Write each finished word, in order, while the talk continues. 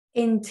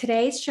In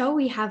today's show,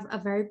 we have a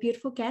very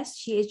beautiful guest.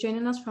 She is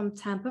joining us from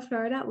Tampa,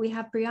 Florida. We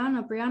have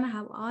Brianna. Brianna,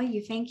 how are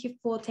you? Thank you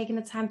for taking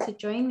the time to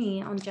join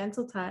me on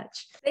Gentle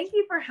Touch. Thank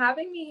you for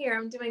having me here.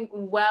 I'm doing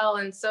well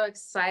and so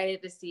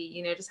excited to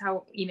see, just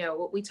how,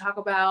 what we talk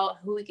about,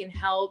 who we can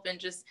help, and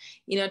just,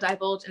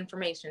 divulge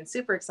information.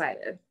 Super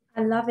excited.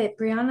 I love it.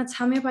 Brianna,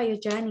 tell me about your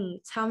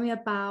journey. Tell me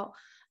about,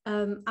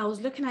 I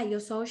was looking at your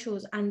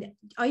socials, and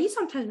are you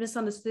sometimes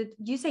misunderstood?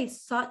 You say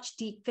such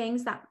deep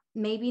things that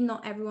maybe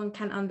not everyone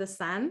can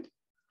understand.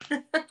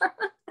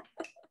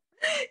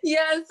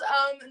 Yes,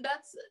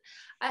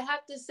 I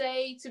have to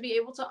say, to be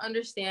able to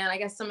understand, I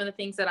guess, some of the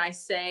things that I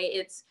say,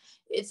 it's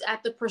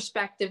at the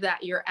perspective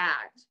that you're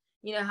at.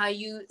 You know, how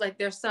you, like,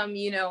 there's some,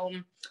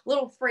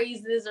 little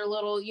phrases or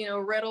little,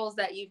 riddles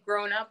that you've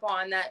grown up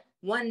on that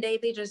one day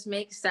they just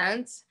make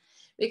sense.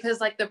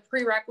 Because, like, the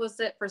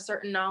prerequisite for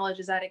certain knowledge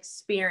is that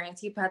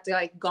experience. You've had to,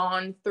 like,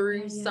 gone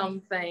through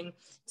something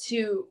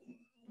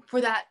for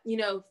that,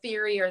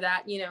 theory or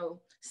that,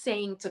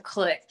 saying to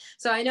click.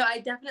 So I know I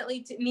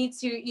definitely need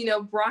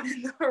to,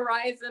 broaden the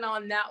horizon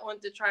on that one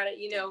to try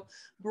to,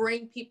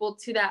 bring people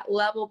to that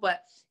level.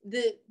 But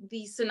the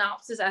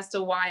synopsis as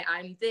to why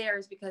I'm there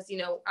is because,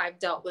 I've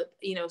dealt with,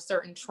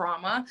 certain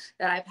trauma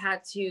that I've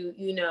had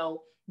to,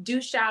 do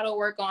shadow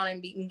work on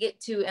and get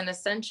to an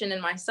ascension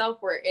in myself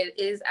where it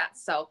is at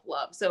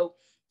self-love. So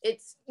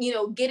it's,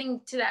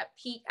 getting to that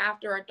peak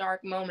after a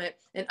dark moment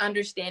and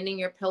understanding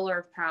your pillar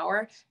of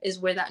power is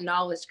where that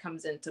knowledge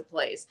comes into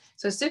place.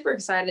 So super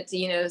excited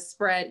to,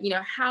 spread,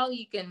 how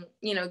you can,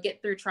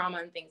 get through trauma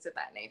and things of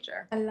that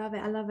nature. I love it.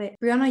 I love it.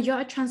 Brianna, you're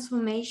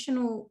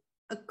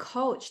a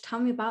coach. Tell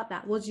me about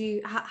that.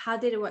 How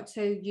did it work?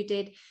 So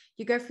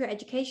you go through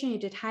education, you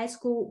did high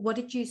school. What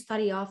did you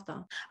study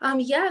after?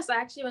 Yes, I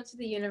actually went to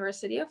the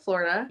University of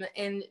Florida,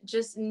 and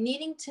just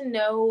needing to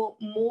know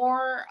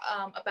more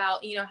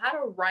about, how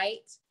to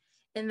write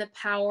in the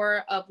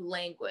power of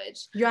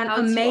language. You're an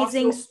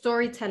amazing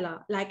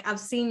storyteller. Like,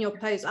 I've seen your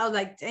posts. I was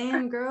like,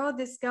 damn, girl,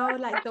 this girl,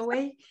 like the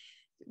way,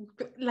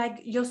 like,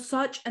 you're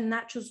such a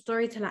natural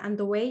storyteller, and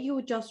the way you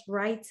would just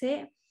write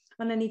it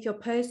underneath your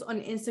post on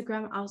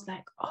Instagram, I was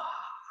like, oh,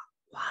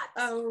 what?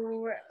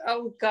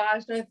 Oh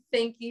gosh, no,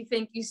 thank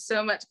you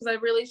so much, because I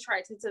really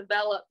tried to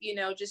develop,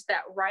 just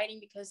that writing,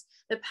 because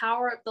the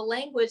power of the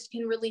language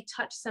can really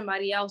touch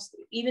somebody else.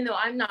 Even though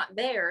I'm not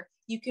there,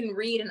 you can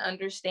read and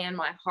understand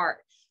my heart.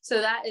 So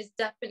that is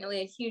definitely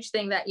a huge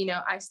thing that,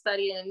 I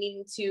studied, and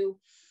needing to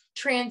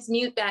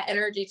transmute that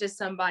energy to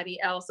somebody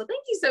else. So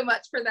thank you so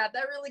much for that.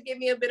 That really gave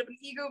me a bit of an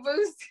ego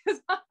boost. So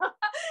I'm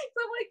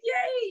like,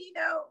 yay,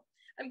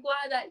 I'm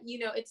glad that,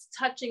 it's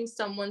touching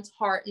someone's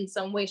heart in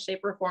some way, shape,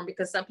 or form,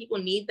 because some people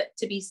need that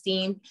to be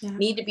seen,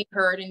 need to be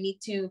heard, and need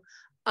to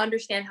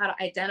understand how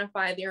to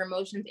identify their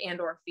emotions and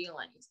or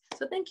feelings.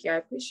 So thank you. I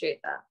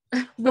appreciate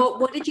that.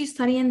 What did you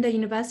study in the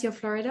University of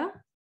Florida?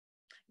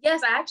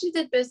 Yes, I actually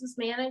did business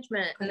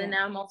management. And then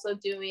now I'm also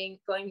going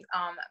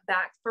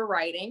back for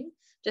writing,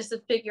 just to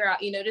figure out,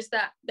 just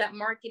that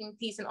marketing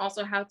piece, and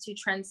also how to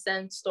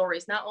transcend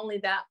stories. Not only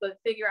that, but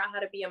figure out how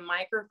to be a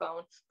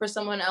microphone for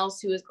someone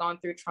else who has gone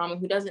through trauma,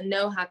 who doesn't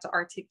know how to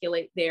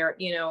articulate their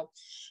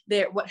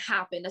what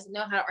happened, doesn't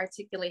know how to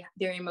articulate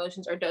their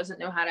emotions, or doesn't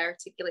know how to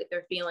articulate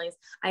their feelings.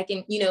 I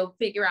can,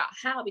 figure out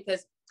how,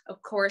 because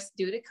of course,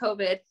 due to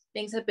COVID,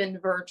 things have been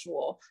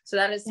virtual. So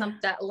that is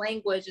that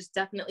language is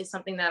definitely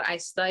something that I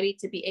study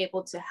to be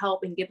able to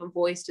help and give a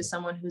voice to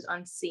someone who's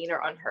unseen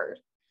or unheard.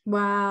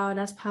 Wow,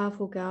 that's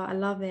powerful, girl. I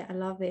love it. I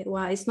love it.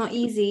 Wow, it's not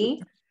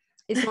easy.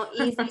 It's not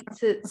easy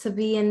to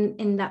be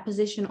in that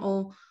position,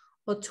 or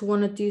to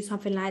want to do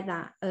something like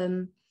that.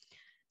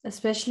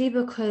 Especially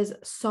because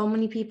so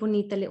many people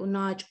need the little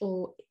nudge,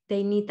 or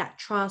they need that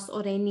trust,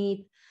 or they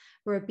need,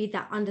 or it be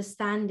that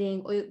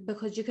understanding, or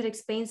because you could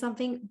explain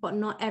something, but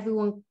not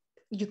everyone,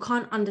 you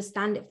can't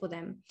understand it for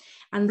them.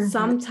 And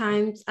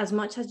sometimes, as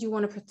much as you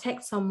want to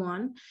protect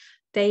someone,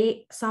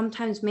 they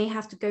sometimes may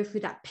have to go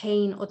through that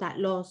pain or that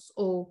loss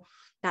or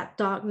that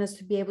darkness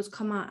to be able to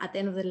come out at the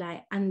end of the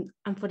light, and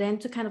for them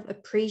to kind of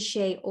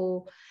appreciate,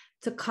 or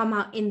to come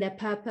out in their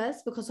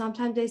purpose, because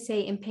sometimes they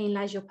say in pain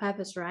lies your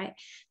purpose, right?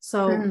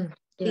 So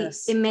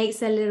yes, it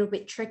makes it a little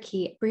bit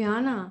tricky.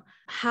 Brianna,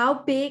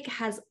 how big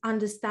has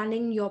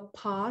understanding your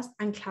past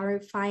and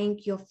clarifying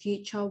your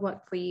future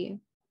worked for you?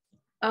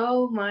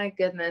 Oh my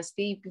goodness,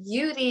 the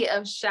beauty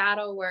of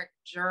shadow work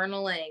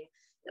journaling.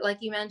 Like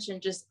you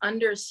mentioned, just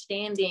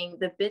understanding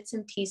the bits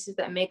and pieces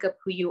that make up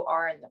who you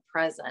are in the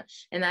present.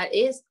 And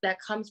that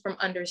comes from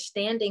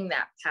understanding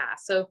that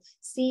past. So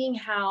seeing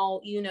how,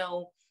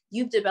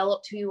 you've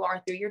developed who you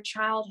are through your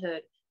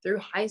childhood, through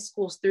high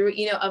schools, through,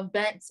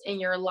 events in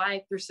your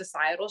life, through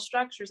societal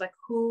structures, like,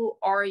 who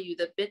are you,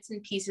 the bits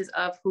and pieces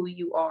of who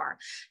you are.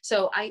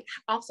 So I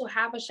also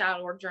have a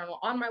shadow work journal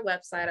on my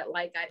website at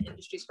Light Guide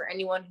Industries for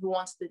anyone who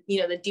wants to,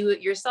 the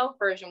do-it-yourself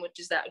version, which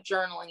is that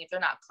journaling. If they're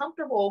not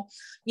comfortable,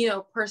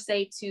 per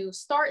se, to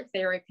start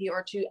therapy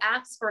or to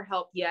ask for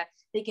help yet,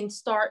 they can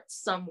start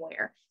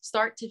somewhere,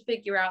 start to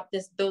figure out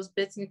those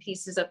bits and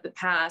pieces of the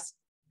past,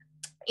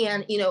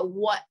 and,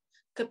 what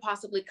could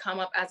possibly come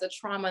up as a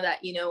trauma that,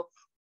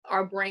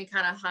 our brain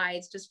kind of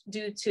hides just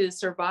due to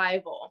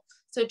survival.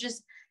 So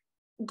just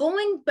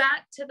going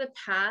back to the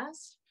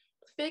past,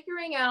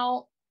 figuring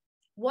out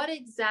what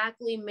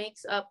exactly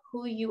makes up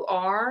who you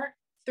are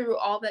through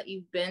all that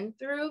you've been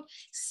through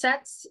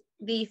sets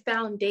the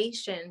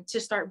foundation to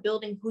start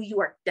building who you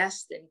are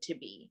destined to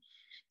be.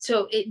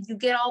 So you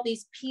get all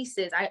these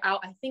pieces. I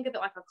think of it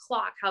like a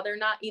clock, how they're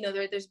not,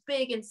 there's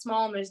big and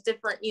small, and there's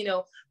different,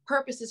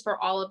 purposes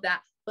for all of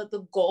that. But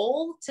the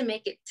goal to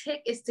make it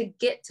tick is to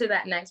get to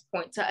that next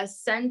point, to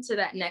ascend to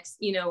that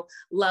next,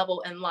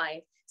 level in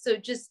life. So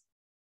just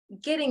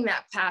getting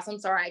that pass. I'm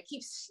sorry, I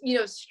keep,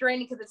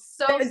 straining because it's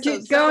so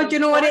girl, do you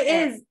know what it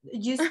is?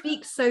 You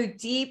speak so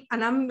deep,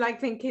 and I'm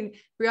like thinking,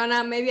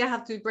 Brianna, maybe I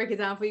have to break it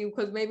down for you,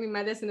 because maybe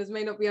my listeners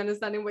may not be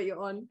understanding what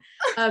you're on.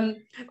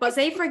 But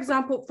say, for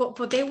example,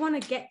 for they want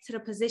to get to the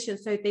position,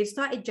 so they've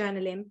started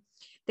journaling,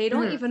 they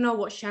don't even know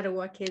what shadow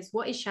work is.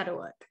 What is shadow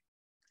work?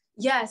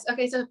 Yes.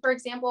 Okay. So for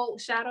example,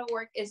 shadow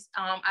work is,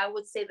 I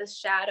would say, the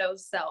shadow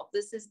self.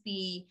 This is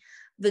the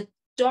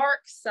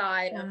dark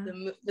side of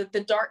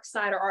the dark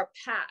side, or our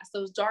past,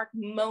 those dark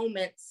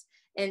moments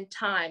in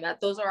time.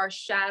 Those are our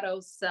shadow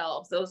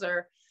selves. Those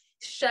are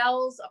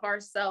shells of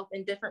ourselves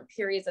in different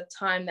periods of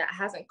time that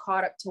hasn't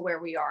caught up to where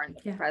we are in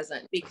the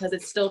present, because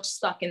it's still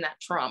stuck in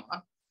that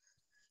trauma.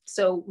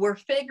 So we're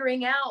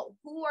figuring out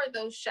who are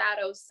those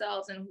shadow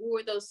selves, and who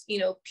are those,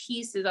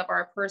 pieces of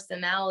our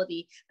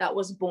personality that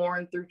was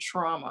born through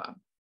trauma.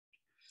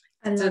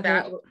 I love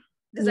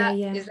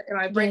it. Am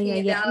I breaking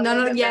it down? No, I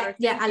love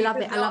it. I love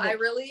it. I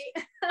really,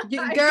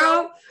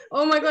 girl.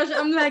 Oh my gosh,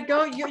 I'm like,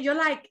 girl, you're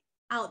like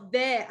out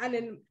there,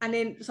 and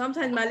then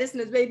sometimes my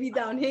listeners may be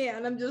down here,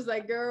 and I'm just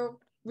like, girl,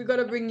 we got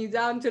to bring you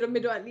down to the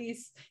middle at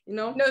least,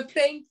 No,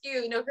 thank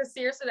you. Because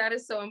seriously, that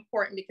is so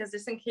important, because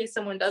just in case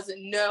someone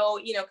doesn't know,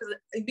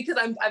 because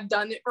I've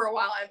done it for a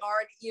while, I'm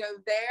already,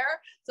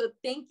 there. So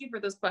thank you for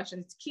those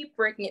questions. Keep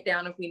breaking it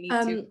down if we need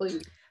to,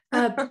 please.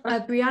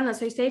 Brianna,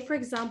 so say for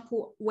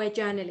example, we're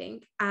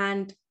journaling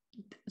and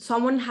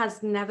someone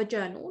has never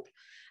journaled,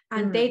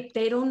 and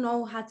they don't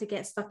know how to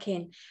get stuck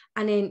in,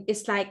 and then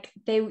it's like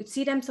they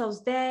see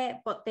themselves there,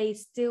 but they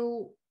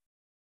still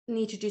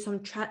need to do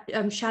some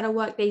shadow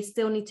work. They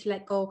still need to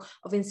let go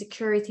of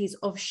insecurities,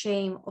 of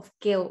shame, of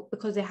guilt,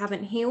 because they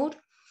haven't healed.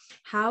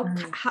 How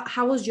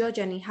was your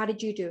journey? How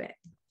did you do it?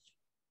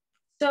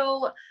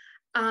 So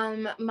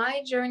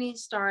my journey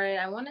started,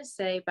 I want to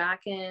say,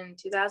 back in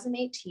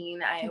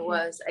 2018. I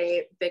was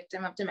a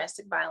victim of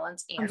domestic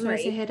violence and I'm sorry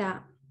rape. to hear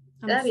that.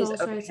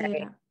 Sorry to hear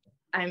that.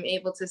 I'm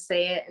able to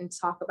say it and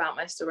talk about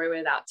my story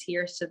without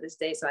tears to this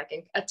day, so I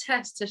can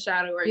attest to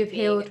shadow work. You've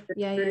healed.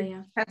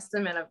 Yeah.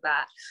 Testament of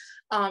that.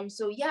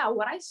 So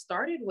what I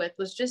started with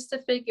was just to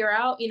figure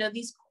out,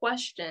 these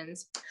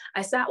questions.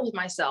 I sat with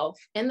myself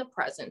in the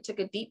present, took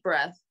a deep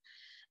breath,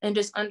 and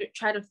just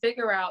try to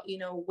figure out,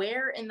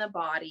 where in the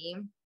body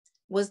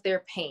was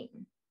there pain,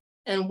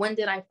 and when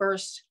did I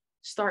first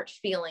start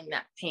feeling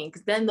that pain?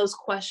 Because then those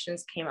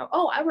questions came up.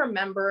 Oh, I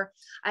remember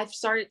I've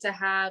started to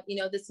have,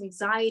 this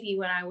anxiety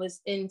when I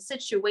was in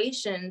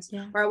situations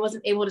where I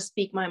wasn't able to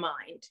speak my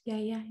mind.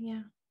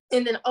 Yeah.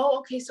 And then,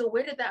 okay, so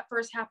where did that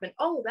first happen?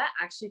 Oh, that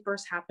actually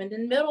first happened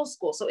in middle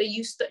school. So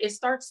it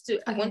starts to,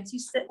 once you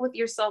sit with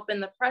yourself in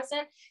the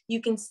present,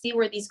 you can see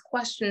where these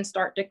questions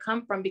start to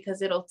come from,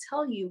 because it'll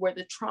tell you where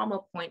the trauma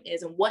point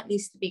is, and what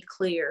needs to be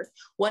cleared,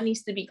 what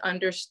needs to be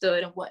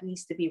understood, and what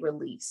needs to be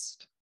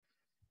released.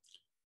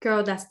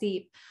 Girl, that's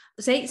deep.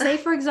 Say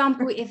for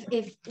example,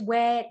 if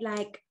we're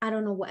like, I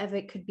don't know, whatever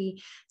it could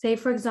be. Say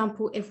for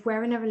example, if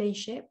we're in a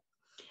relationship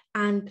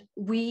and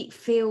we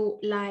feel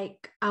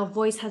like our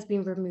voice has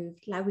been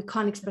removed, like we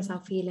can't express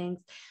our feelings,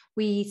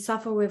 we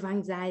suffer with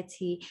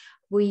anxiety,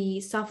 we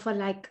suffer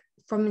like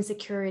from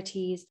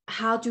insecurities.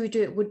 How do we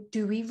do it?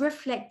 Do we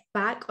reflect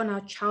back on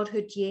our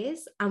childhood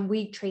years and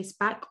we trace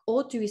back,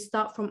 or do we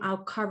start from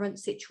our current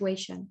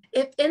situation?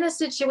 If in a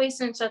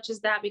situation such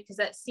as that, because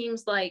that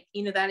seems like,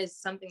 that is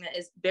something that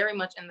is very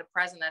much in the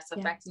present that's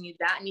affecting you,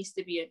 that needs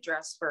to be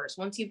addressed first.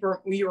 Once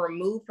you're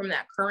removed from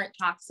that current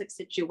toxic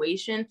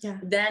situation,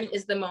 then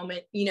is the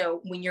moment,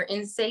 when you're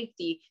in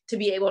safety, to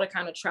be able to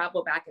kind of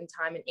travel back in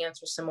time and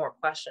answer some more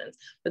questions.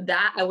 But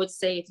that, I would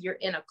say, if you're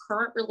in a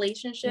current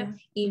relationship,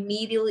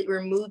 immediately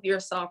remove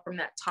yourself from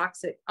that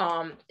toxic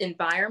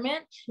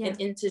environment and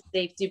into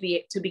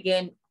safety to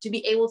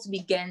be able to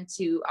begin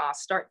to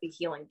start the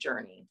healing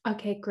journey.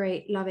 Okay,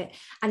 great. Love it.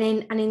 And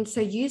then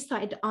so you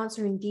started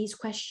answering these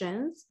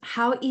questions.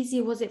 How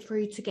easy was it for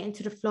you to get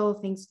into the flow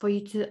of things, for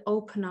you to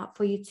open up,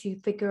 for you to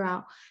figure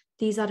out,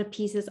 these are the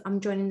pieces, I'm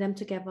joining them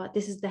together,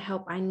 this is the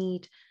help I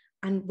need,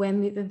 and we're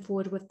moving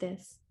forward with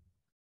this?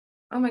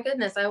 Oh my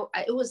goodness.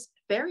 It was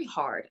very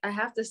hard. I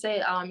have to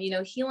say,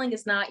 healing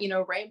is not,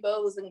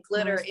 rainbows and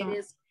glitter.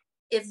 No,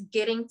 it's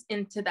getting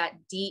into that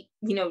deep,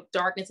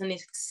 darkness, and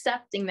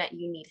accepting that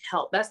you need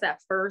help. That's that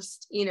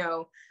first,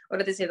 what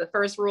did they say? The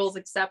first rule is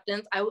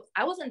acceptance.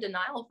 I was in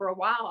denial for a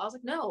while. I was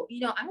like, no,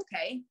 I'm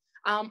okay.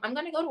 I'm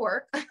going to go to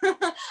work.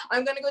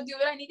 I'm going to go do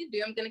what I need to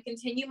do. I'm going to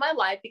continue my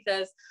life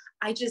because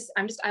I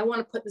want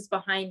to put this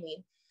behind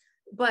me.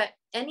 But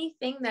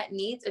anything that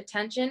needs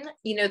attention,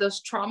 you know,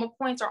 those trauma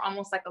points are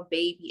almost like a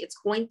baby. It's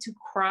going to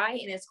cry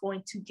and it's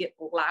going to get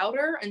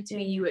louder until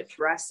you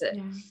address it.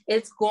 Yeah.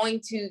 It's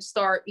going to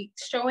start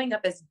showing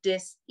up as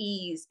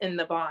dis-ease in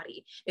the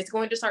body. It's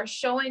going to start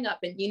showing up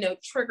in, you know,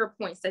 trigger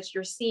points that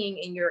you're seeing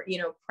in your, you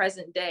know,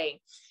 present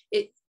day.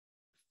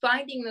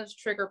 Finding those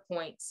trigger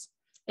points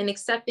and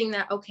accepting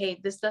that, okay,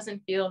 this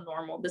doesn't feel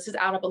normal. This is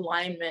out of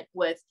alignment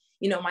with,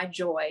 you know, my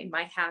joy,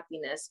 my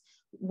happiness.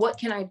 What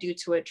can I do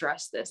to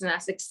address this? And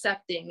that's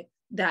accepting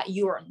that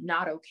you are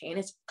not okay. And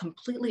it's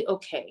completely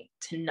okay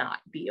to not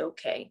be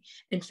okay,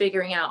 and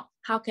figuring out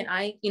how can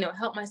I, you know,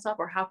 help myself,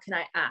 or how can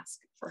I ask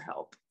for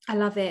help? I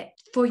love it.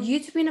 For you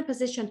to be in a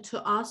position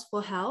to ask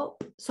for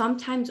help,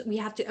 sometimes we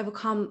have to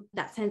overcome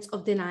that sense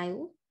of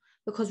denial,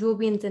 because we'll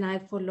be in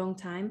denial for a long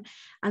time.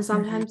 And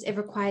sometimes it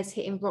requires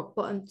hitting rock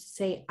bottom to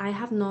say, I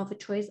have no other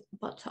choice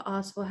but to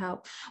ask for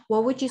help.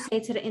 What would you say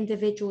to the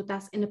individual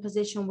that's in a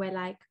position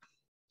where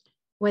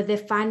they're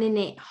finding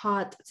it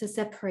hard to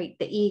separate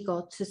the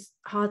ego,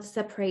 hard to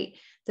separate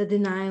the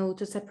denial,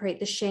 to separate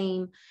the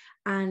shame,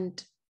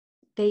 and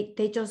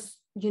they just,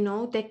 you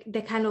know,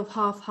 they're kind of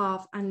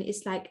half, and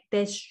it's like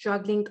they're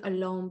struggling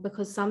alone,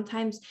 because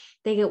sometimes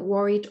they get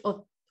worried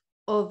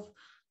of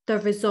the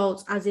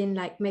results, as in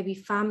like maybe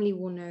family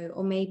will know,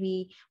 or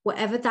maybe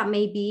whatever that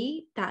may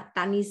be that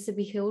needs to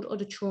be healed, or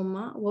the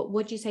trauma. What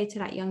would you say to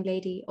that young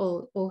lady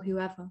or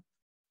whoever?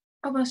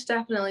 Oh, most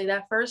definitely.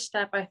 That first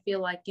step, I feel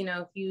like, you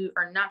know, if you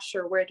are not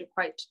sure where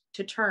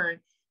to turn,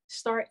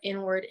 start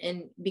inward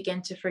and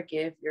begin to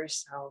forgive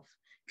yourself.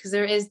 Because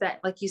there is that,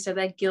 like you said,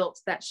 that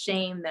guilt, that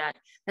shame,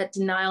 that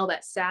denial,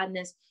 that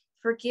sadness.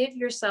 Forgive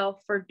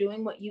yourself for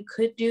doing what you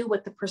could do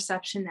with the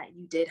perception that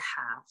you did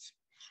have.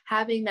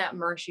 Having that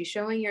mercy,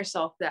 showing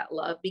yourself that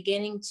love,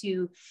 beginning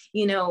to,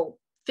 you know,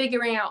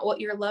 figuring out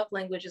what your love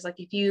language is. Like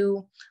if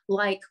you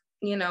like,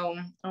 you know,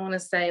 I want to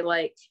say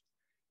like,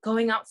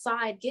 going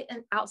outside, get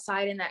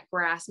outside in that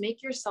grass,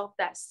 make yourself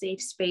that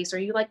safe space, or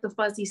you like the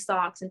fuzzy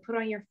socks, and put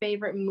on your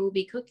favorite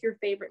movie, cook your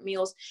favorite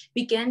meals,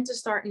 begin to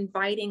start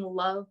inviting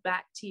love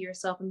back to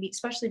yourself, and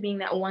especially being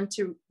that one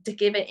to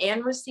give it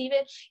and receive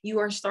it, you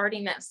are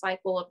starting that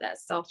cycle of that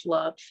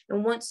self-love.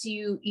 And once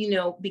you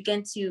know,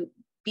 begin to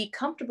be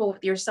comfortable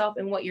with yourself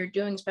and what you're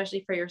doing,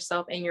 especially for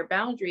yourself and your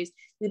boundaries,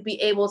 you'd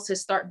be able to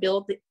start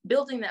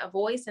building that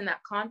voice and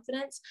that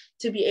confidence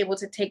to be able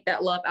to take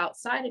that love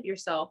outside of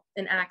yourself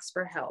and ask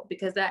for help,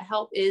 because that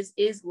help is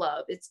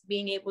love. It's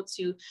being able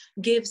to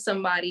give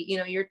somebody, you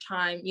know, your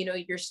time, you know,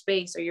 your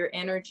space or your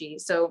energy.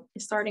 So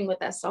starting with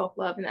that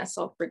self-love and that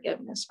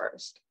self-forgiveness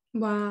first.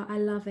 Wow, I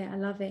love it. I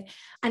love it.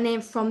 And then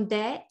from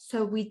there,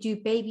 so we do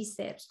baby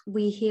steps,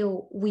 we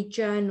heal, we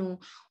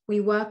journal, we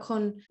work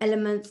on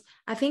elements.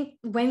 I think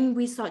when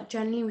we start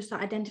journaling, we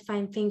start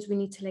identifying things we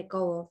need to let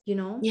go of, you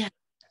know? Yeah.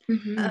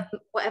 Mm-hmm.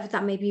 Whatever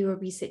that may be, will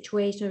be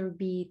situation, or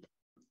be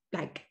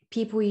like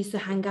people we used to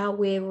hang out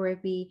with, or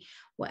it be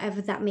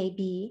whatever that may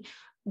be.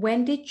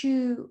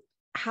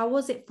 How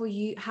was it for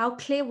you? How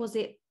clear was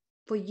it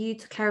for you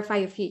to clarify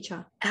your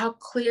future? How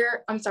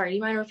clear? I'm sorry, do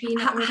you mind repeating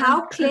that?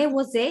 How clear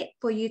was it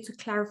for you to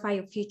clarify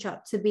your future,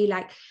 to be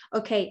like,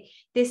 okay,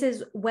 this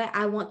is where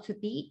I want to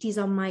be. These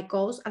are my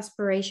goals,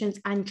 aspirations,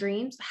 and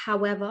dreams.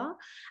 However,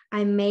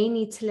 I may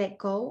need to let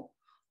go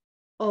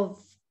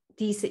of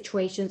these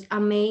situations.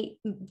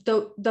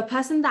 The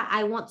person that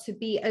I want to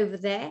be over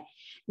there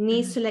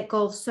needs to let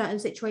go of certain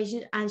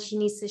situations, and she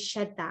needs to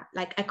shed that.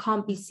 Like, I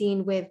can't be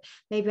seen with,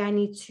 maybe I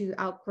need to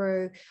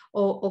outgrow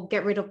or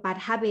get rid of bad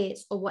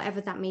habits, or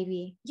whatever that may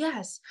be.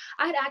 Yes,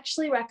 I'd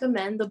actually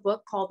recommend the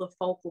book called The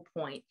Focal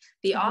Point.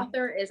 The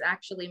author is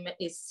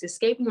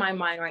escaping my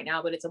mind right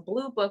now, but it's a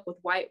blue book with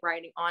white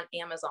writing on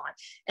Amazon.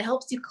 It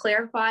helps you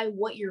clarify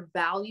what your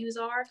values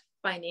are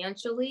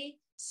financially,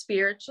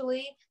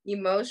 spiritually,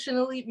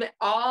 emotionally,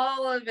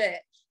 all of it.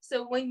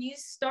 So when you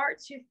start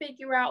to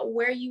figure out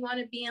where you want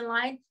to be in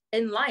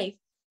life,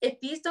 if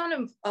these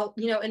don't,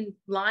 in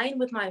line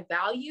with my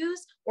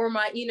values or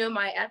my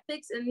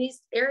ethics in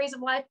these areas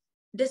of life,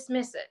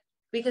 dismiss it.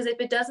 Because if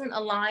it doesn't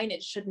align,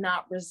 it should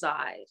not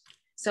reside.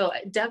 So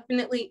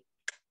definitely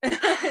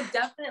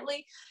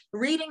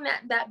reading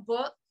that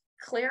book,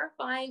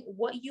 clarifying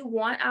what you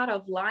want out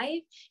of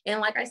life. And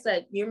like I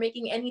said, you're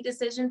making any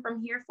decision from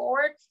here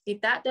forward.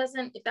 If that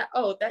doesn't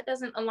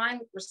align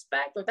with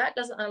respect, or that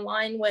doesn't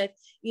align with,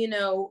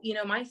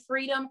 my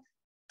freedom,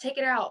 take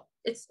it out.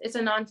 It's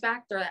a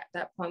non-factor at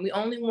that point. We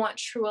only want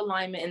true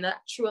alignment, and that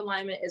true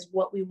alignment is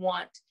what we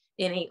want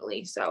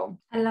innately. So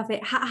I love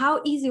it. How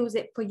easy was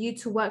it for you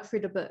to work through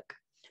the book?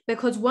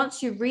 Because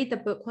once you read the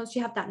book, once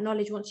you have that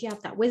knowledge, once you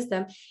have that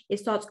wisdom, it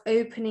starts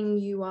opening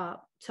you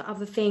up to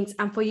other things,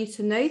 and for you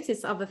to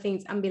notice other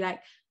things and be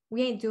like,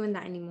 we ain't doing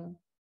that anymore.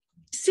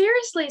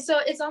 Seriously. So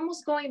it's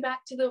almost going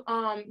back to the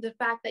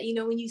fact that,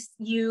 when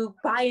you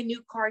buy a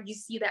new car, you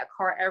see that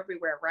car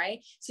everywhere, right?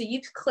 So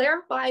you've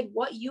clarified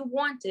what you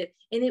wanted,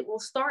 and it will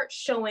start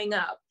showing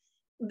up.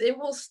 it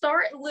will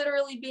start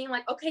literally being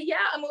like, okay, yeah,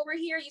 I'm over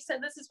here. You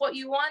said this is what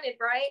you wanted,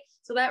 right?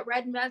 So that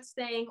red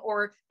Mustang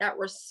or that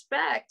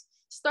respect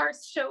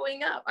starts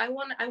showing up. I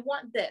want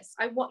this.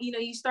 I want,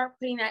 you start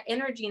putting that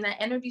energy, and that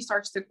energy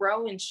starts to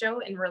grow and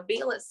show and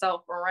reveal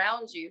itself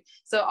around you.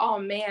 So, oh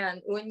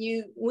man, when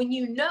you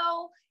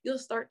know, you'll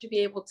start to be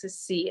able to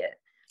see it.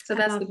 So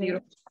that's the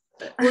beautiful.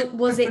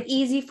 Was it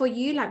easy for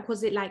you? Like,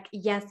 was it like,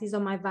 yes, these are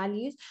my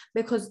values?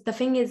 Because the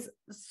thing is,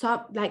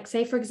 so, like,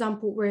 say for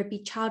example, where it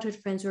be childhood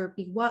friends or it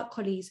be work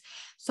colleagues,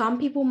 some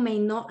people may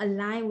not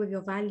align with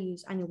your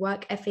values and your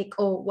work ethic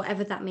or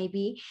whatever that may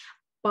be.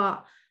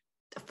 But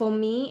for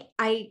me,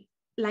 I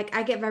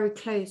get very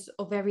close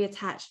or very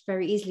attached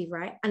very easily,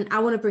 right? And I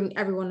want to bring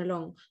everyone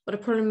along, but the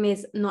problem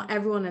is not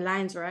everyone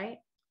aligns, right?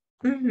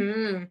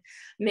 Mm-hmm.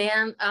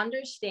 Man,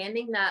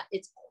 understanding that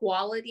it's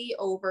quality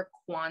over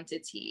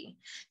quantity.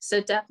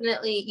 So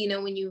definitely,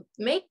 when you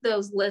make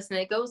those lists, and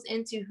it goes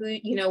into who,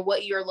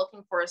 what you're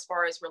looking for as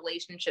far as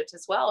relationships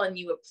as well, and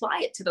you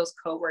apply it to those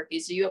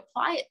coworkers, you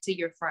apply it to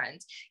your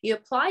friends, you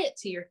apply it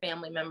to your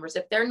family members.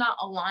 If they're not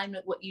aligned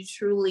with what you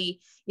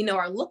truly,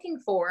 are looking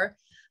for,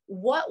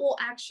 what will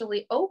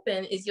actually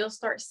open is you'll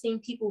start seeing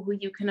people who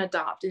you can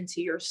adopt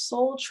into your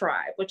soul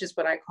tribe, which is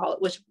what I call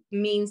it, which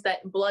means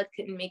that blood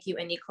couldn't make you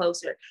any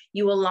closer.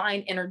 You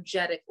align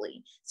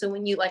energetically. So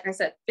when you, like I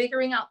said,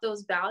 figuring out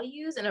those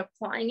values and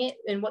applying it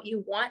in what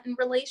you want in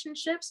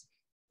relationships,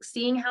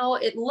 seeing how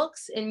it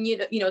looks and,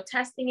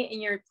 testing it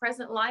in your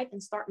present life,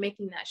 and start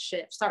making that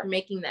shift, start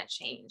making that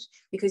change,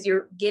 because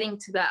you're getting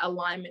to that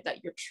alignment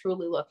that you're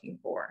truly looking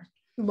for.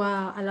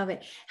 Wow, I love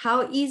it.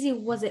 How easy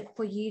was it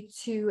for you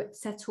to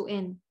settle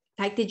in?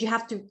 Like, did you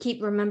have to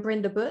keep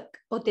remembering the book,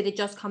 or did it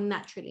just come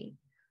naturally?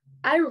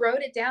 I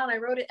wrote it down. I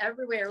wrote it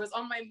everywhere. It was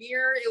on my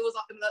mirror. It was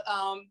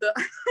on the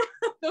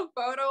the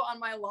photo on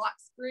my lock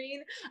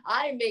screen.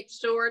 I make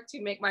sure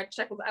to make my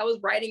checklist. I was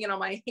writing it on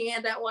my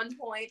hand at one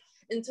point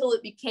until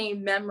it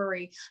became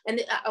memory.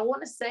 And I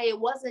want to say it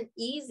wasn't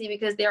easy,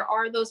 because there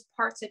are those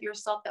parts of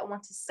yourself that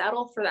want to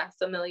settle for that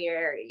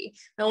familiarity.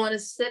 They want to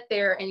sit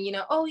there and,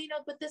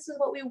 but this is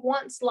what we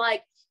once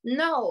like.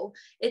 No,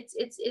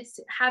 it's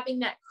having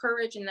that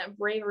courage and that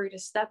bravery to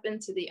step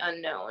into the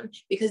unknown,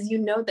 because you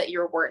know that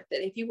you're worth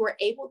it. If you were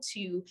able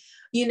to,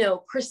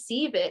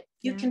 perceive it,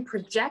 you can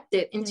project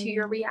it into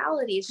your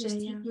reality. It's just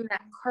taking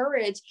that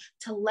courage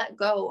to let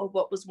go of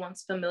what was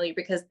once familiar,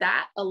 because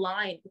that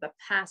aligned with a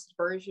past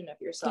version of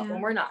yourself,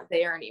 and we're not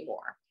there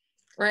anymore,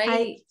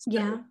 right?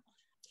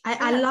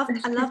 I love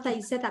that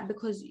you said that,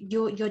 because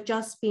you're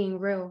just being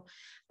real.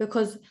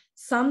 Because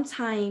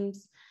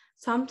sometimes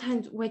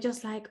we're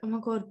just like, oh my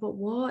God, but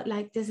what?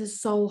 Like, this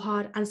is so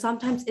hard. And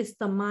sometimes it's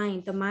the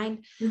mind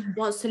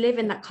wants to live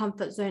in that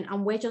comfort zone,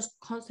 and we just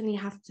constantly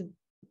have to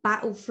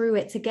battle through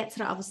it to get to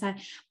the other side.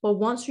 But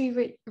once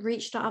we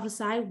reach the other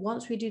side,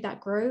 once we do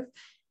that growth,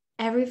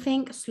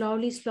 everything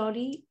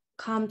slowly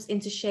comes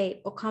into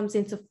shape or comes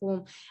into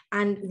form,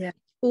 and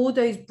all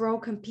those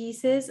broken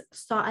pieces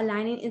start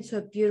aligning into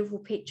a beautiful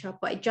picture.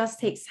 But it just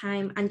takes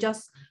time, and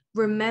just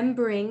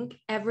remembering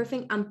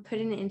everything and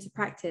putting it into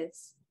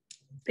practice.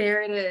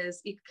 There it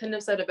is. You couldn't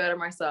have said it better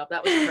myself.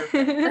 That was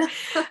perfect.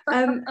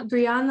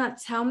 Brianna,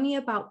 tell me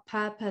about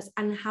purpose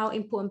and how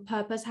important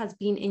purpose has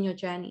been in your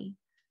journey.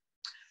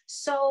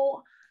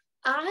 So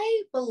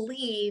I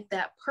believe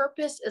that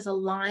purpose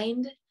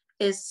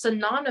is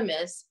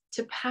synonymous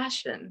to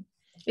passion,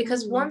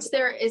 because once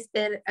there is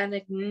an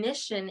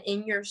ignition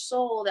in your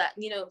soul that,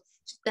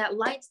 that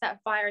lights that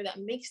fire, that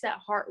makes that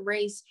heart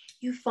race,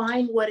 you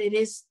find what it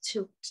is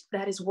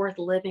that is worth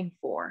living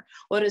for,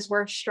 what is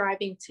worth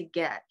striving to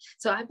get.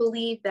 So I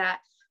believe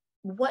that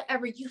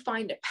whatever you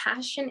find a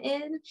passion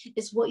in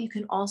is what you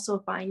can also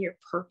find your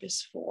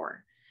purpose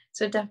for.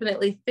 So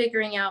definitely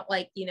figuring out,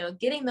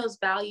 getting those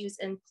values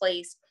in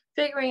place,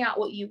 figuring out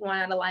what you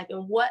want out of life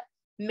and what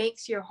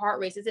makes your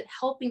heart race. Is it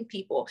helping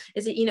people?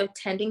 Is it,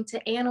 tending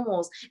to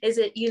animals? Is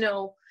it,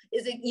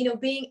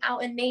 being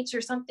out in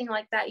nature, something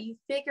like that? You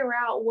figure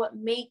out what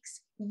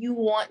makes you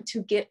want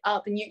to get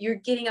up, and you're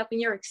getting up and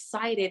you're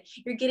excited.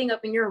 You're getting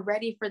up and you're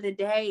ready for the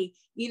day,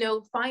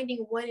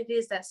 finding what it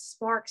is that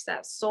sparks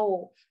that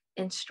soul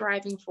and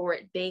striving for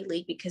it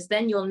daily, because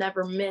then you'll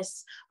never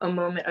miss a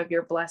moment of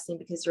your blessing,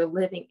 because you're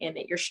living in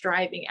it. You're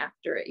striving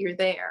after it. You're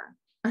there.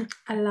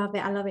 I love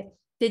it.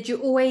 Did you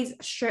always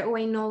straight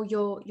away know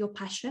your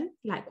passion,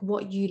 like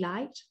what you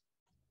liked?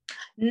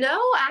 No,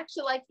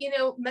 actually,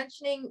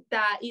 mentioning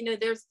that,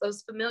 there's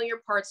those familiar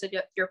parts of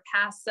your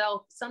past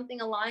self, something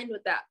aligned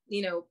with that,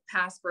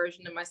 past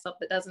version of myself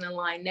that doesn't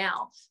align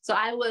now. So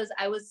I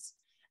was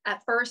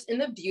at first in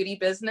the beauty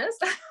business.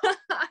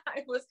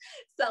 I was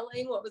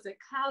selling,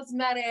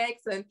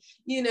 cosmetics and,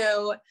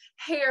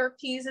 hair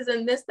pieces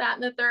and this, that,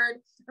 and the third.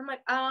 I'm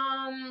like,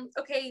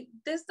 okay,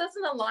 this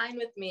doesn't align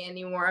with me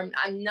anymore. I'm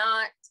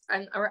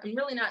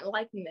really not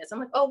liking this. I'm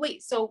like, oh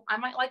wait, so I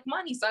might like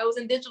money. So I was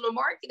in digital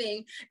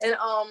marketing, and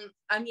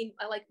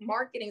I like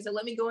marketing. So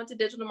let me go into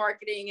digital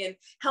marketing and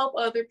help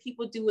other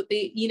people do what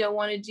they,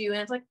 want to do.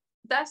 And it's like,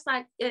 that's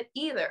not it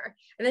either.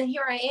 And then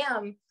here I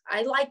am.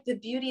 I like the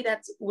beauty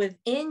that's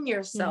within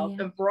yourself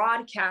and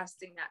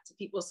broadcasting that to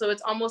people. So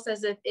it's almost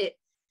as if it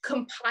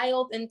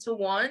compiled into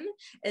one.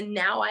 And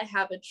now I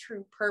have a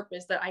true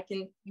purpose that I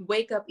can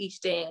wake up each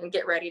day and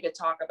get ready to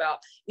talk about,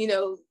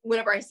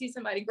 whenever I see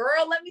somebody,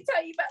 girl, let me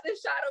tell you about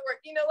this shadow work,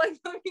 like,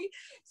 let me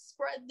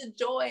spread the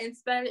joy and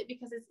spread it,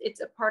 because it's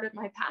a part of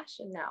my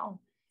passion now.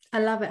 I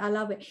love it. I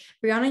love it.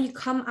 Brianna, you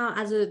come out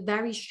as a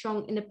very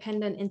strong,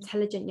 independent,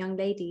 intelligent young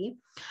lady.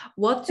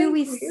 What do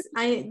we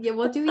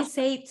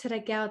say to the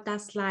girl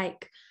that's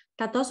like,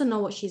 that doesn't know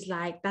what she's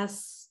like,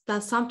 that's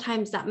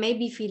sometimes that may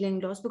be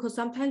feeling lost? Because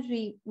sometimes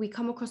we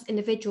come across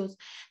individuals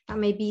that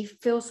maybe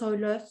feel so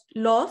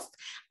lost,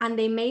 and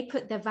they may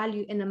put their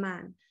value in a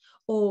man,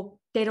 or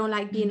they don't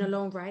like being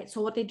alone, right?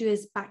 So what they do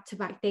is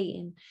back-to-back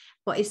dating.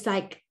 But it's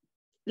like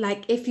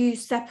if you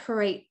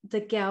separate the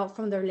girl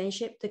from the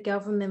relationship, the girl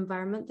from the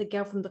environment, the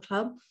girl from the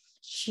club,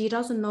 she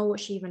doesn't know what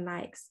she even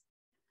likes.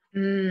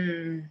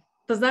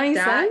 Does that make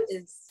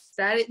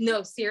sense?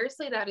 No,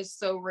 seriously, that is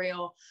so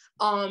real.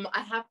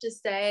 I have to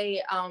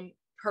say,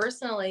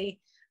 personally,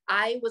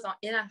 I was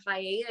in a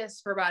hiatus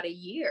for about a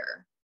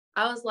year.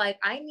 I was like,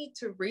 I need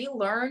to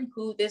relearn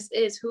who this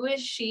is. Who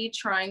is she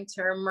trying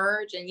to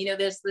emerge? And,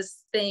 there's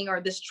this thing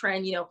or this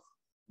trend,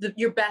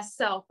 your best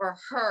self, or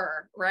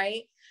her,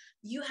 right?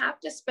 You have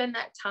to spend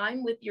that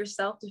time with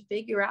yourself to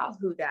figure out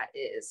who that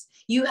is.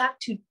 You have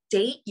to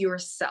date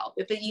yourself.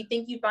 If you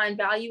think you find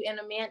value in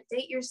a man,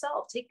 date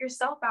yourself. Take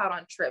yourself out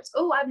on trips.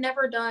 Oh, I've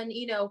never done,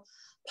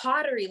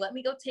 pottery. Let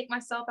me go take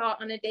myself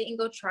out on a date and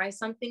go try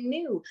something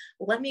new.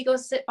 Let me go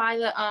sit by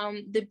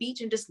the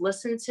beach and just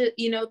listen to,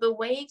 the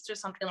waves or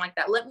something like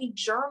that. Let me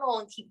journal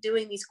and keep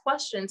doing these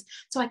questions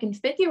so I can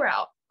figure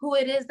out who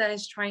it is that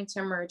is trying to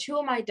emerge. Who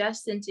am I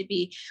destined to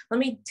be? Let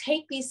me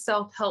take these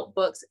self-help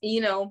books,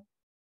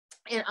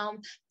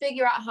 and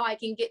figure out how I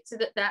can get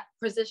to that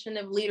position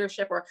of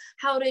leadership, or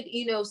how did,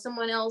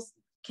 someone else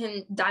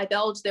can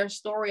divulge their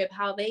story of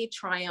how they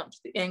triumphed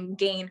and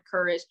gained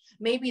courage.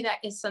 Maybe that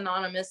is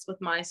synonymous with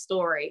my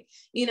story.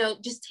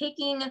 Just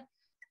taking,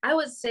 I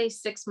would say,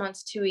 6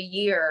 months to a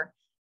year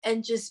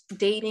and just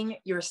dating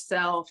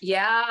yourself.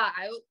 Yeah,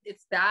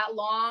 it's that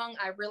long.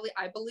 I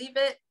believe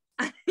it.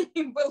 I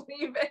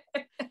believe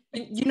it.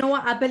 You know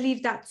what? I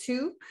believe that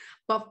too.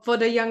 But for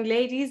the young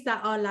ladies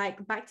that are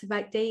like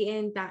back-to-back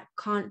dating, that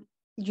can't,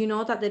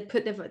 that they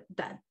put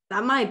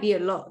that might be a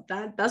lot.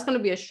 That's going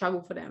to be a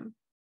struggle for them.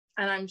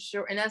 And I'm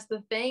sure, and that's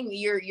the thing,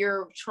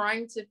 you're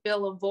trying to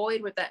fill a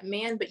void with that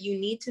man, but you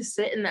need to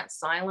sit in that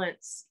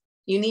silence.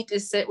 You need to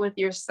sit with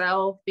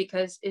yourself,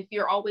 because if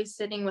you're always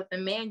sitting with a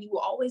man, you will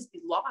always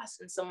be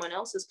lost in someone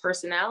else's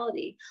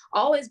personality,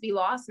 always be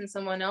lost in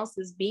someone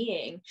else's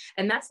being.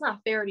 And that's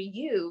not fair to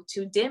you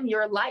to dim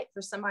your light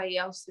for somebody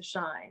else to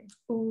shine.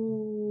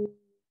 Ooh,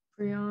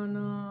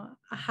 Brianna,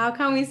 how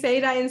can we say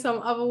that in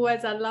some other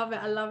words? I love it.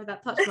 I love it.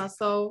 That touched my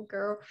soul,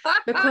 girl.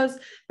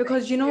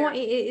 Because you know what?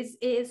 It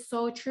is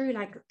so true.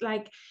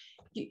 Like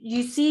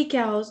you see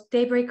girls,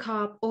 they break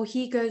up, or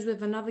he goes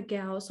with another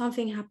girl,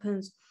 something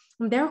happens,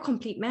 and they're a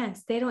complete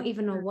mess. They don't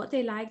even know what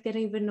they like. They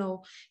don't even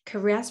know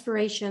career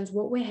aspirations,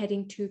 what we're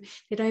heading to.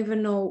 They don't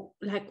even know,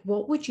 like,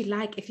 what would you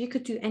like? If you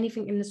could do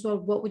anything in this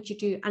world, what would you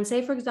do? And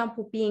say, for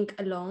example, being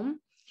alone.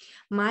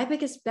 My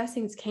biggest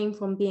blessings came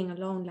from being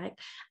alone. Like,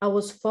 I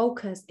was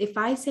focused. If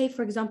I say,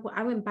 for example,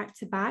 I went back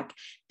to back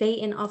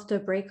dating after a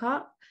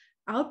breakup,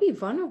 I'll be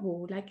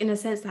vulnerable, like, in a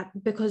sense that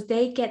because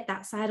they get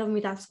that side of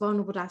me that's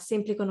vulnerable, that's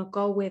simply going to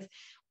go with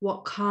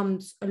what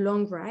comes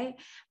along, right?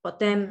 But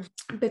then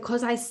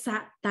because I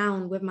sat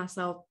down with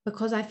myself,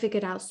 because I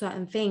figured out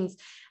certain things,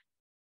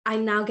 I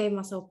now gave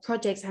myself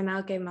projects, I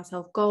now gave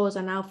myself goals,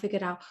 I now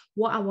figured out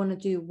what I want to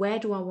do, where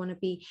do I want to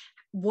be,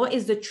 what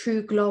is the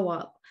true glow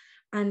up?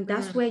 And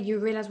that's where you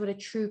realize what a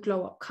true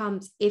glow up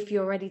comes, if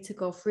you're ready to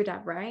go through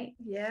that, right?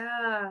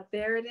 Yeah,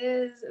 there it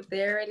is.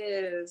 There it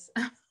is.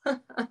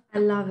 I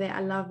love it. I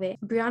love it.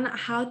 Brianna,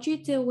 how do you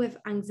deal with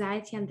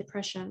anxiety and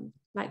depression,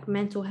 like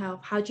mental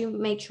health? How do you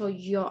make sure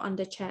you're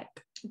under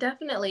check?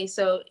 Definitely.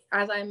 So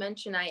as I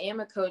mentioned, I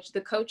am a coach.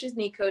 The coaches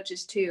need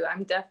coaches too. I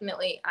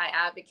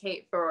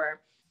advocate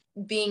for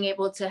being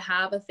able to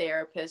have a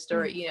therapist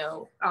or,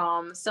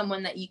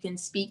 someone that you can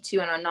speak to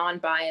on a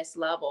non-biased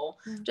level.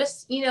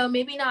 Just,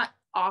 maybe not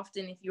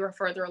often if you're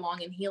further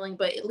along in healing,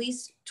 but at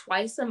least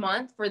twice a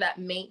month for that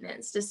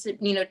maintenance, just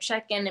to,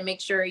 check in and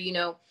make sure,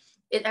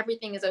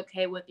 everything is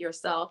okay with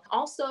yourself.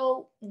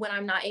 Also, when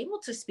I'm not able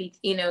to speak,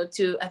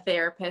 to a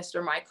therapist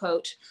or my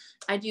coach,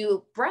 I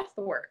do breath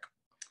work.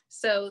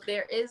 So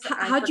there is.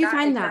 How'd you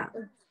find that?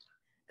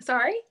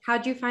 Sorry?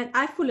 How'd you find?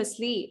 I fall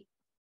asleep.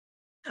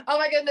 Oh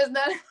my goodness,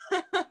 no.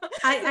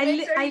 I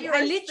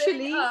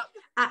literally,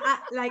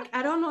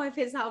 I don't know if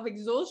it's out of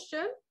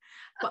exhaustion,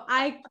 but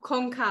I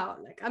conk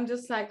out. Like, I'm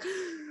just like,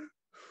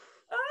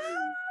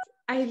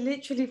 I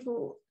literally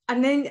fall.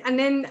 And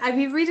then I'd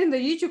be reading the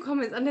YouTube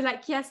comments and they're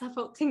like, yes, I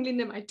felt tingling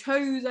in my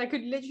toes. I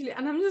could literally,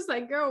 and I'm just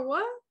like, girl,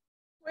 what?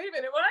 Wait a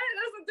minute, what?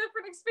 That's a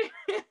different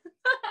experience.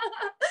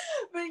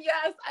 But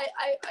yes,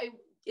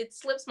 it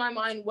slips my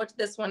mind what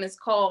this one is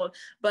called,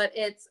 but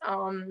it's,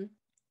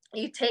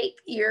 you take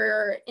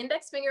your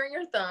index finger and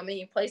your thumb and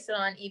you place it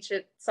on each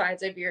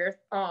sides of your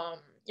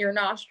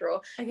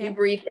nostril. Okay. You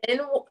breathe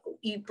in,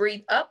 you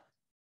breathe up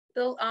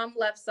the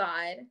left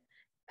side,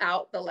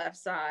 out the left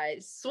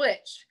side,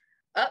 switch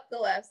up the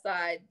left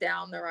side,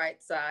 down the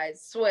right side,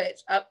 switch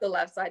up the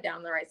left side,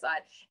 down the right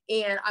side.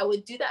 And I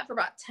would do that for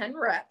about 10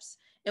 reps.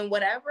 And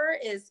whatever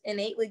is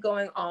innately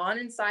going on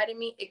inside of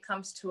me, it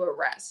comes to a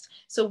rest.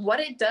 So what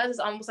it does is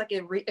almost like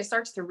it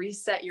starts to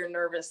reset your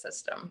nervous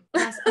system.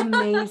 That's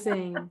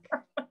amazing.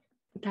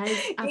 That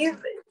is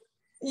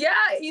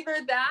either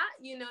that,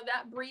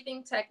 that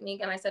breathing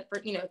technique. And I said for,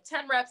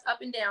 10 reps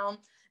up and down,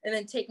 and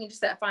then taking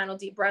just that final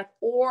deep breath,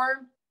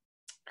 or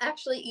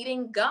actually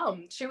eating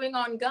gum, chewing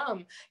on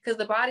gum, because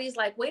the body's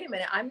like, wait a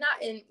minute, I'm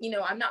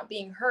not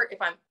being hurt if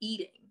I'm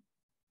eating.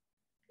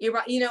 You're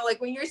right,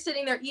 like when you're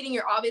sitting there eating,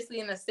 you're obviously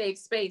in a safe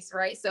space,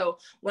 right? So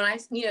when I,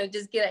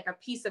 just get like a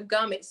piece of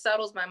gum, it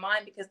settles my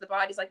mind, because the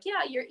body's like,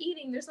 yeah, you're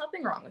eating. There's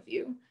nothing wrong with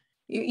you.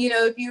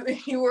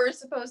 If you were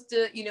supposed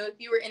to, if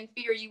you were in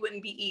fear, you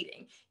wouldn't be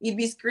eating. You'd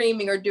be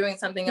screaming or doing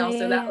something else.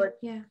 So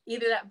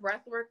either that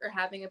breath work or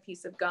having a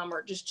piece of gum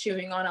or just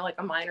chewing on it like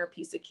a minor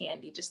piece of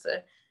candy, just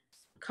to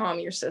calm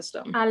your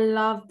system. I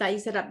love that you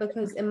said that,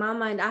 because in my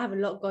mind I have a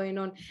lot going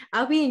on.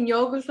 I'll be in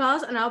yoga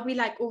class and I'll be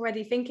like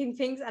already thinking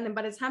things, and then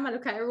by the time I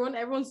look at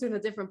everyone's doing a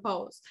different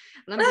pose,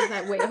 and I'm just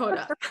like, wait, hold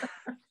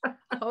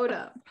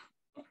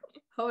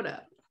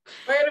up.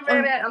 Wait a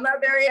minute, I'm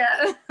not there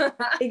yet.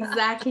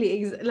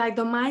 Exactly. Like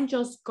the mind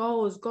just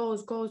goes,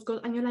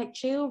 and you're like,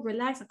 chill,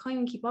 relax. I can't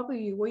even keep up with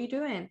you. What are you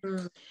doing?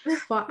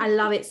 But I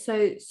love it.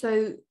 So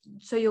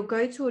your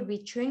go-to would be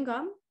chewing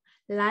gum,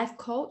 life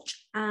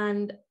coach,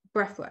 and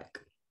breath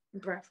work.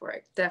 Breath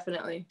work,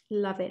 definitely.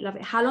 Love it.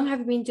 How long have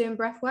you been doing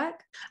breath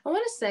work? I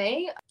want to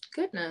say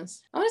 2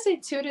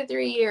 to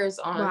 3 years,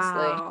 honestly.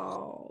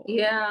 Wow.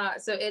 Yeah,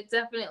 so it's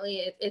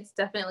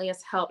definitely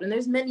has helped. And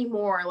there's many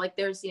more. Like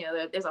there's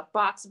there's a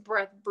box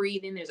breath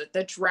breathing, there's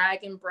the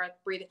dragon breath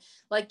breathing.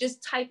 Like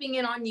just typing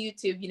in on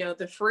YouTube,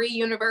 the free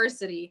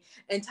university,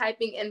 and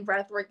typing in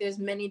breath work, there's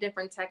many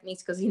different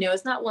techniques, because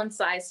it's not one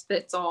size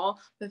fits all,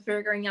 but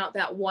figuring out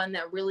that one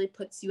that really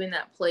puts you in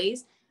that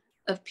place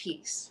of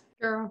peace.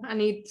 Girl, I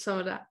need some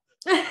of that.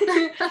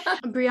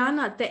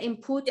 Brianna, the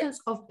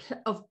importance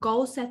of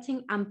goal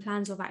setting and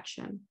plans of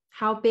action.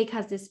 How big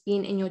has this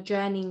been in your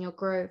journey, in your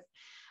growth,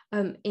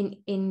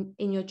 in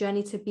your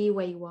journey to be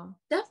where you are?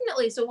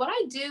 Definitely. So what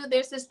I do,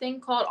 there's this thing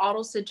called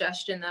auto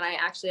suggestion that I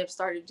actually have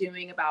started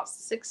doing about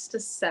 6 to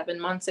 7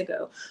 months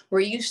ago,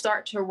 where you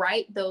start to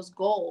write those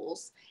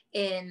goals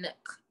in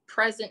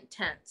present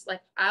tense.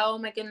 Like, oh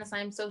my goodness,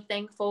 I'm so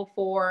thankful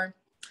for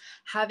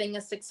having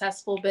a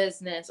successful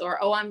business,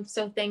 or, oh, I'm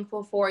so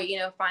thankful for,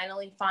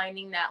 finally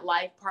finding that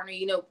life partner,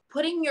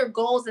 putting your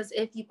goals as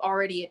if you've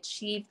already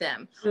achieved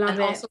them.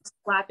 Also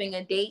slapping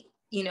a date,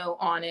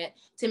 on it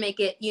to make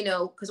it,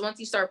 because once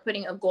you start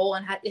putting a goal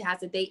and it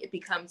has a date, it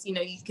becomes, you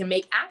can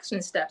make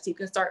action steps. You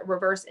can start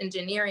reverse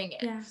engineering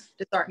it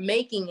to start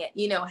making it,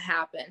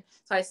 happen.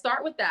 So I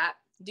start with that.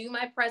 Do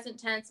my present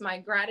tense, my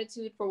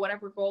gratitude for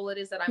whatever goal it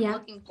is that I'm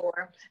looking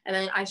for. And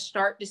then I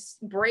start to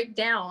break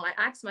down. I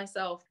ask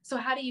myself, so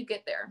how do you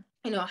get there?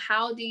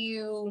 How do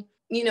you,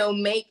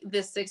 make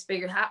this 6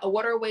 figure?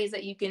 What are ways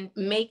that you can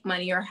make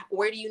money, or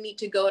where do you need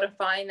to go to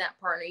find that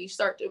partner? You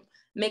start to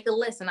make a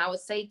list. And I would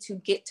say to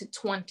get to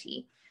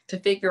 20, to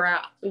figure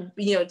out,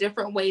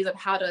 different ways of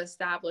how to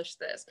establish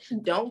this.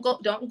 Don't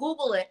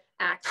Google it,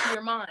 ask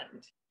your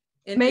mind.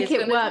 And make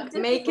it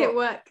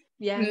work.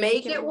 Yeah,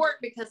 make it work,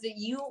 because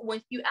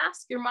when you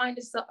ask your mind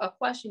a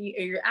question,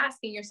 or you're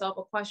asking yourself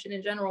a question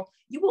in general,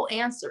 you will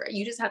answer it.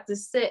 You just have to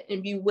sit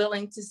and be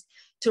willing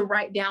to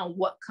write down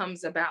what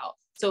comes about.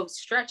 So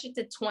stretch it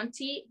to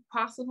 20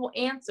 possible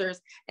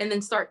answers, and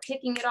then start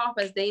ticking it off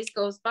as days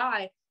goes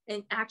by,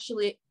 and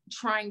actually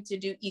trying to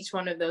do each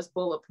one of those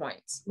bullet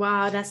points.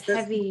 Wow, that's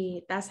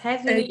heavy.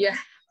 Yeah.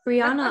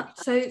 Brianna,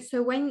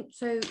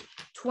 so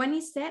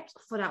 20 steps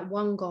for that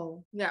one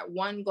goal. Yeah,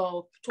 one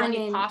goal,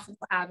 20 possible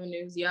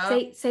avenues.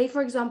 Yeah. Say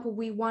for example,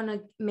 we want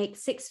to make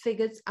 6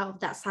 figures out of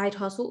that side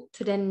hustle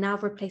to then now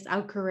replace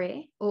our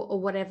career or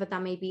whatever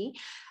that may be.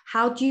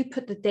 How do you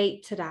put the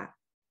date to that?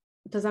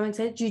 Does that make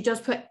sense? Do you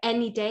just put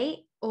any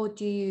date, or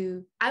do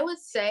you? I would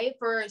say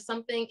for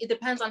something, it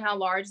depends on how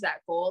large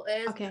that goal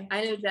is. Okay.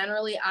 I know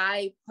generally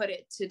I put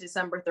it to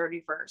December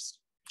 31st.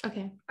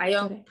 Okay. I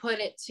don't put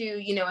it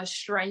to, a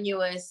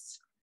strenuous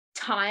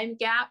time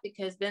gap,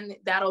 because then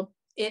that'll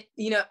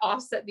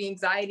offset the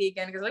anxiety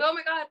again. Because like, oh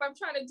my God, if I'm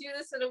trying to do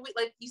this in a week,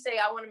 like you say,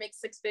 I want to make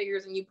 6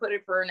 figures, and you put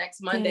it for next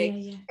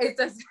Monday, it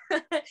doesn't,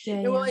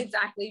 it won't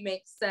exactly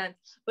make sense.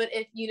 But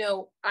if,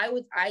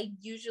 I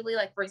usually,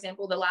 like, for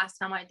example, the last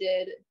time I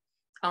did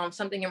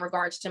something in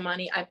regards to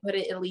money, I put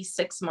it at least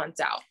 6 months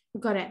out.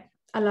 Got it.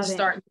 I love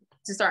it.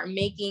 To start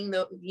making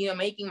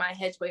making my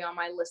headway on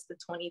my list of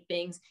 20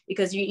 things,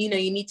 because you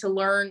need to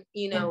learn,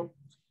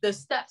 the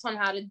steps on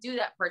how to do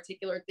that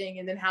particular thing,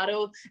 and then how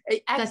to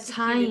execute the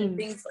time, it,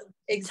 things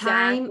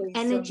exactly.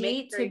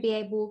 energy to be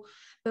able,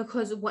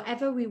 because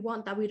whatever we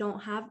want that we don't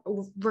have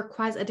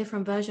requires a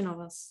different version of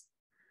us.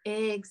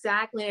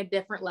 Exactly, a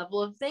different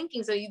level of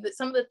thinking. So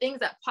some of the things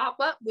that pop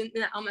up when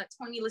on that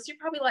 20 list, you're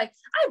probably like,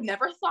 I've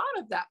never thought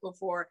of that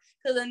before,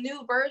 because a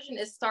new version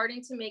is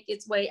starting to make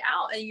its way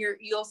out, and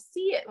you'll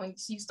see it when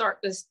you start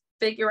to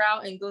figure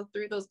out and go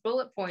through those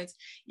bullet points.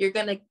 You're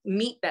going to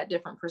meet that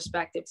different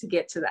perspective to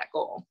get to that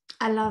goal.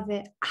 I love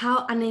it.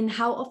 How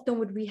often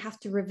would we have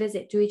to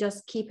revisit? Do we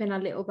just keep in a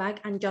little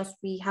bag and just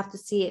we have to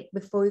see it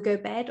before we go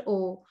to bed,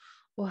 or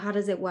how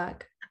does it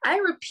work? I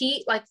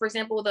repeat, like, for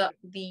example,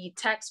 the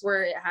text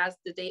where it has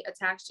the date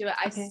attached to it.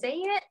 I say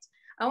it,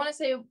 I want to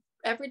say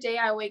every day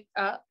I wake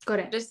up. Got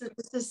it. Just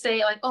to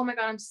say, like, oh my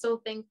God, I'm so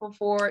thankful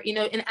for, you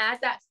know, and add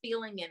that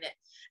feeling in it,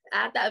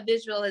 add that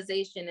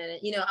visualization in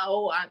it, you know,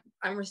 oh,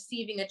 I'm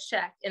receiving a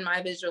check in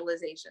my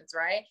visualizations,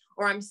 right?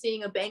 Or I'm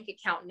seeing a bank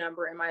account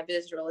number in my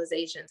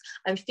visualizations.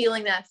 I'm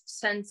feeling that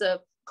sense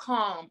of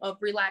calm, of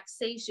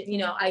relaxation. You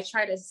know, I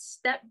try to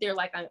step there,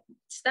 like I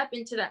step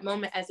into that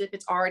moment as if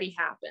it's already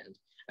happened.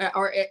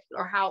 Or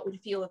how it would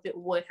feel if it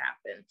would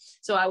happen.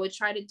 So I would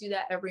try to do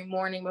that every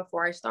morning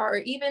before I start, or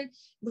even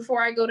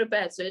before I go to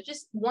bed. So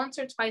just once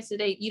or twice a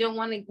day. You don't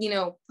want to, you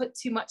know, put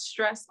too much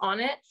stress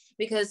on it,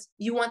 because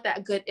you want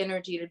that good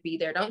energy to be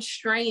there. Don't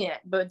strain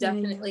it, but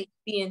definitely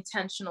be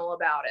intentional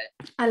about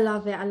it. I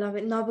love it. I love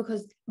it. No,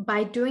 because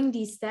by doing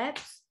these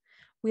steps,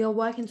 we are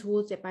working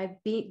towards it. By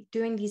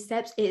doing these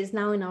steps, it is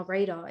now in our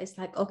radar. It's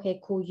like,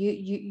 okay, cool.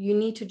 You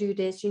need to do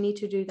this. You need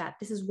to do that.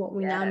 This is what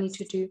we now need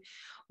to do,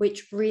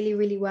 which really,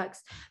 really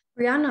works.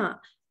 Brianna,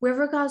 with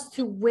regards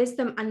to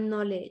wisdom and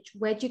knowledge,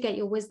 where do you get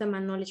your wisdom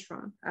and knowledge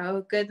from?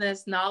 Oh,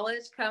 goodness.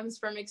 Knowledge comes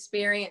from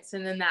experience,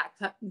 and then that,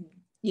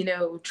 you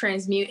know,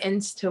 transmute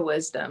into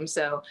wisdom.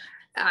 So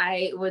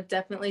I would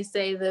definitely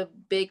say the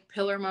big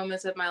pillar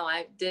moments of my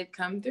life did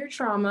come through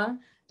trauma,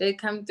 did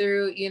come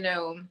through, you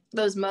know,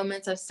 those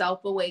moments of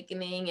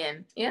self-awakening,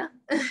 and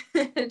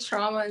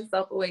trauma and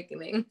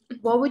self-awakening.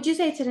 What would you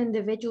say to an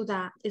individual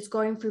that is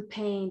going through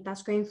pain,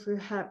 that's going through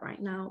hurt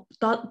right now?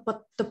 But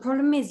the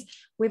problem is,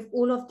 with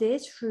all of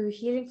this, through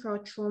healing through our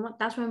trauma,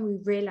 that's when we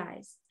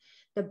realize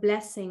the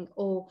blessing,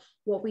 or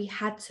what we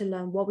had to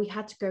learn, what we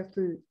had to go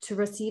through to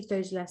receive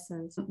those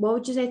lessons. What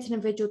would you say to an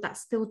individual that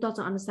still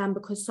doesn't understand?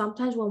 Because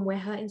sometimes when we're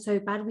hurting so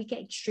bad, we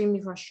get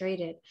extremely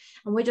frustrated,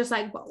 and we're just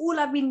like, but all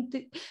I've been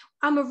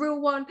I'm a real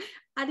one.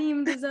 I didn't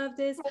even deserve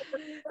this.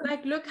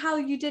 Like, look how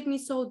you did me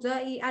so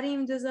dirty. I didn't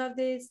even deserve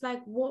this.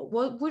 Like,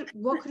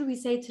 what could we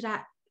say to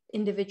that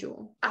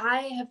individual?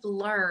 I have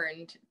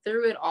learned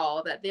through it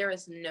all that there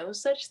is no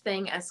such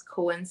thing as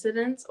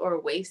coincidence or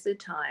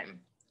wasted time.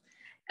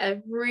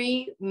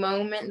 Every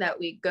moment that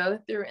we go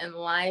through in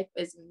life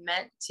is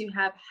meant to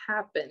have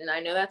happened. And I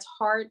know that's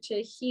hard to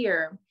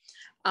hear,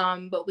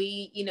 but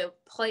we, you know,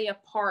 play a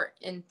part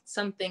in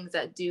some things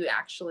that do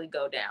actually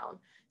go down.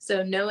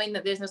 So knowing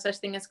that there's no such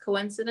thing as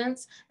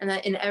coincidence, and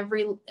that in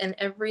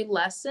every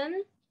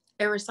lesson,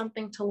 there is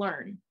something to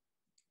learn.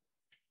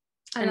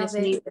 And it's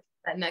needed at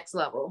that next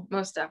level,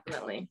 most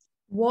definitely.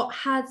 What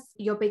has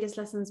your biggest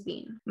lessons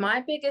been?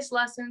 My biggest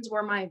lessons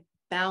were my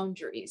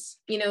boundaries.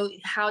 You know,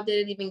 how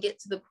did it even get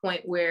to the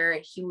point where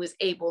he was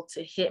able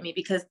to hit me?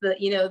 Because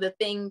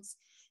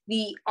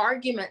the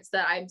arguments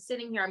that I'm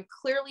sitting here, I'm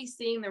clearly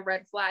seeing the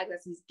red flag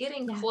as he's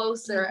getting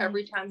closer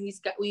every time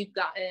we've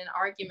gotten in an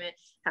argument.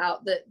 How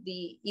the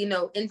you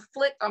know,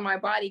 inflict on my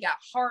body got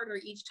harder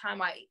each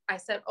time I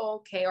said, oh,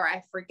 okay, or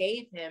I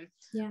forgave him.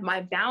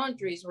 My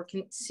boundaries were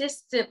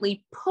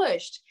consistently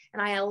pushed,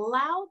 and I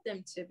allowed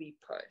them to be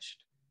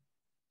pushed.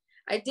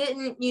 I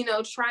didn't, you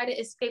know, try to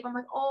escape. I'm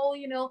like, oh,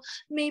 you know,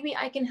 maybe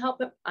I can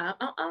help him.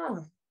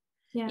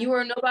 You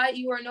are nobody.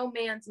 You are no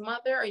man's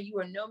mother, or you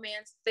are no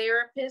man's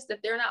therapist.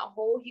 If they're not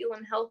whole, healed,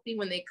 and healthy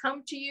when they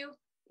come to you,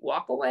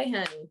 walk away,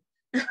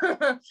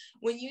 honey.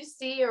 When you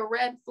see a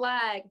red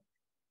flag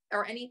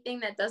or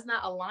anything that does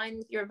not align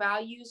with your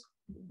values,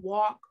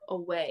 walk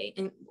away,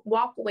 and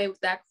walk away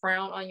with that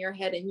crown on your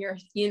head and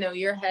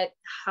your head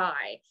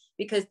high,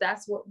 because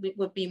that's what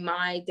would be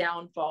my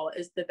downfall,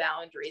 is the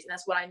boundaries. And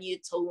that's what I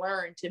needed to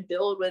learn to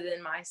build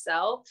within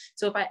myself.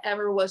 So if I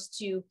ever was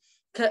to,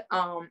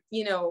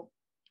 you know,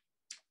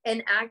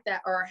 enact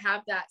that or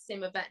have that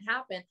same event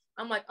happen,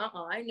 I'm like,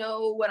 I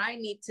know what I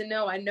need to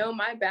know. I know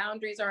my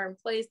boundaries are in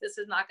place. This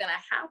is not going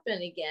to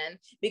happen again,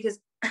 because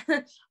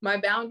my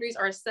boundaries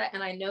are set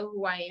and I know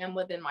who I am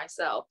within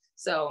myself.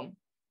 So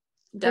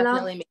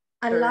definitely.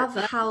 I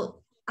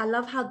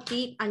love how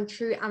deep and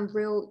true and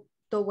real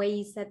the way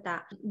you said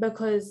that,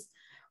 because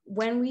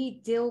when we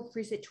deal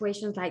through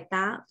situations like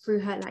that, through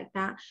hurt like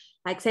that,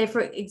 like say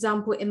for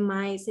example in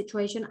my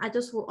situation, I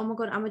just thought, oh my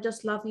God, I'm gonna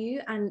just love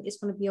you and it's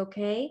gonna be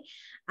okay,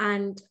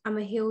 and I'm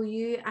gonna heal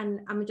you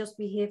and I'm gonna just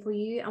be here for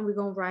you and we're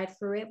gonna ride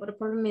through it. But the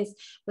problem is,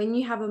 when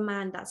you have a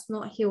man that's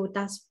not healed,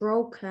 that's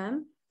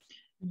broken,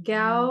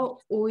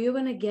 girl, all you're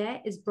gonna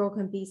get is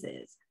broken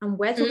pieces. And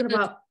we're talking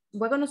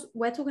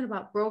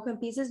about broken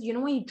pieces. You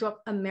know, when you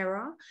drop a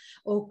mirror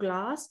or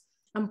glass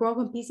and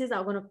broken pieces that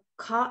are going to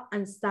cut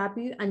and stab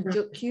you and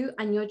juke you,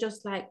 and you're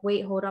just like,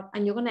 wait, hold up,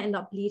 and you're going to end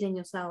up bleeding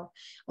yourself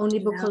only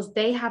because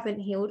they haven't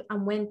healed.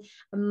 And when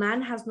a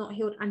man has not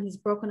healed and he's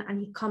broken and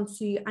he comes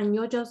to you and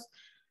you're just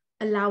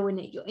allowing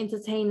it, you're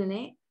entertaining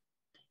it,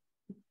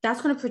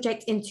 that's going to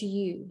project into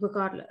you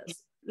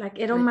regardless. Like,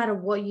 it don't matter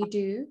what you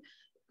do.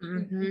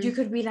 You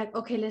could be like,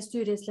 okay, let's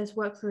do this, let's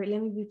work through it,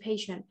 let me be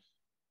patient.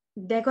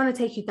 They're going to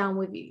take you down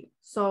with you.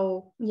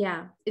 So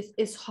yeah,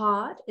 it's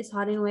hard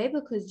in a way,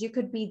 because you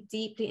could be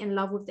deeply in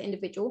love with the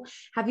individual.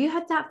 Have you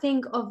heard that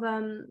thing of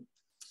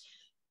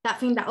that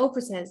thing that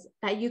Oprah says,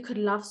 that you could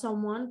love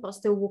someone but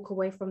still walk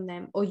away from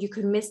them, or you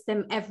could miss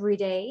them every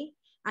day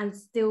and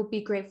still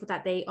be grateful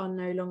that they are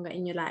no longer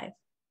in your life?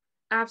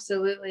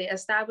 Absolutely.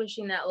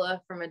 Establishing that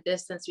love from a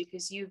distance,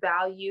 because you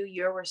value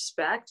your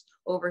respect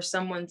over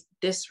someone's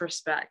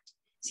disrespect.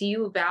 So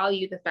you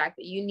value the fact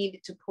that you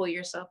needed to pull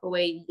yourself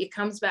away. It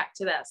comes back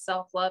to that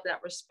self-love,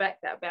 that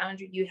respect, that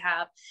boundary you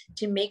have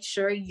to make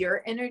sure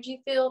your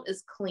energy field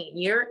is clean.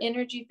 Your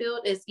energy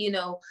field is,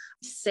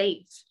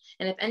 safe.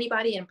 And if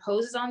anybody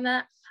imposes on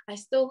that, I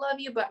still love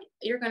you, but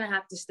you're going to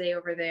have to stay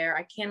over there.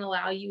 I can't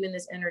allow you in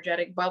this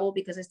energetic bubble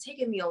because it's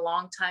taken me a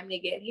long time to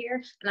get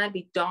here. And I'd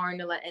be darned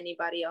to let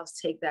anybody else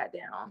take that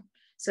down.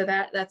 So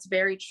that's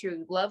very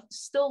true. Love,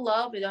 still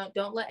love.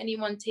 Don't let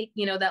anyone take,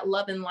 that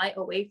love and light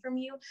away from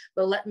you,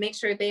 but make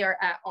sure they are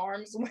at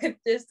arm's width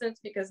distance,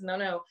 because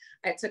no,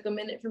 it took a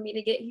minute for me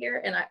to get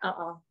here. And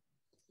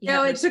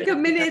it took a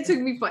minute. It took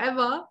me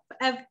forever.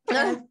 Right.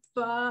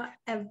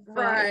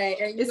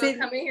 And you gonna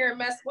come in here and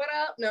mess what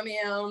up? No,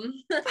 ma'am.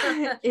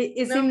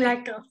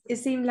 It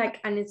seemed like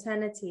an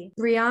eternity.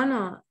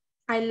 Brianna,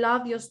 I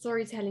love your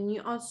storytelling.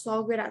 You are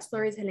so good at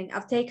storytelling.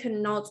 I've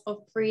taken notes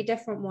of 3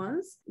 different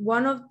ones.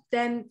 One of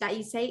them that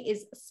you say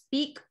is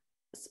speak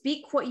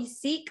what you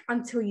seek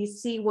until you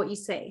see what you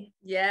say.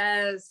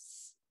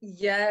 Yes.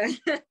 Yes,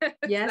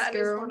 that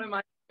girl. Is one of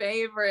my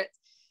favorites.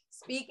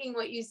 Speaking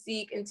what you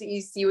seek until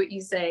you see what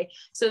you say.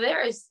 So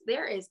there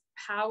is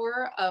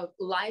power of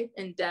life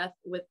and death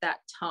with that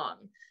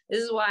tongue.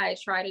 This is why I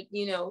try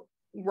to,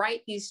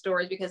 write these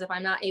stories, because if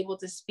I'm not able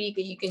to speak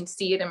it, you can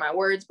see it in my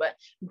words. But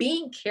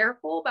being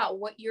careful about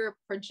what you're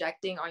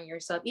projecting on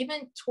yourself,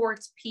 even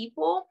towards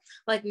people,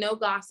 like no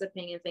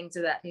gossiping and things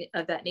of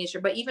that nature,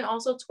 but even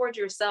also towards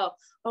yourself.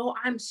 Oh,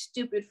 I'm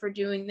stupid for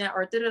doing that,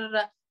 or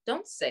da-da-da-da.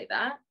 Don't say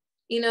that.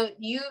 You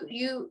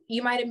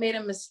might have made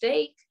a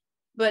mistake,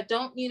 but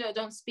don't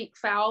speak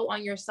foul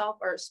on yourself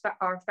or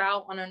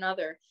foul on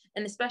another.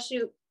 And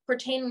especially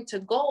pertaining to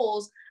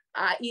goals,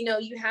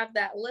 you have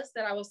that list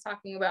that I was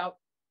talking about.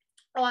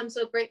 Oh, I'm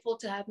so grateful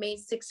to have made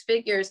 6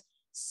 figures.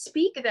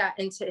 Speak that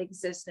into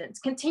existence.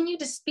 Continue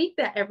to speak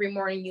that every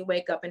morning you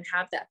wake up and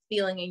have that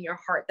feeling in your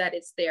heart that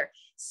it's there.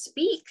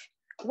 Speak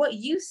what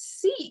you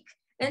seek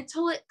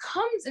until it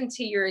comes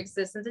into your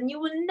existence, and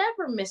you will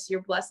never miss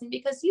your blessing,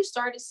 because you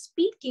started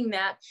speaking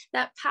that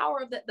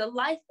power of the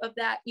life of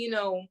that,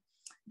 the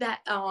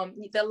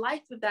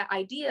life of that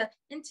idea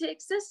into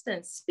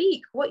existence.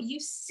 Speak what you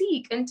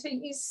seek until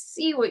you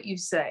see what you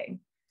say.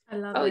 I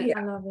love it. Yeah.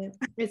 I love it.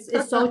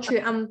 It's so true.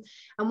 And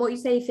what you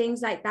say,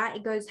 things like that,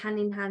 it goes hand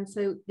in hand.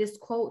 So this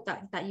quote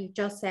that you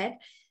just said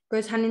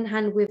goes hand in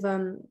hand with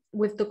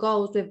the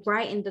goals, with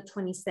writing the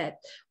 20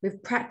 steps,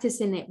 with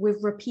practicing it,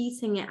 with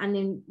repeating it, and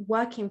then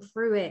working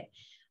through it.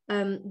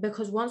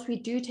 Because once we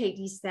do take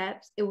these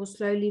steps, it will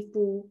slowly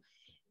fall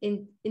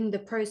in the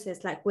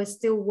process. Like, we're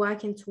still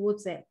working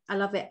towards it. I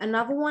love it.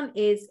 Another one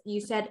is, you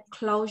said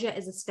closure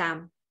is a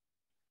scam.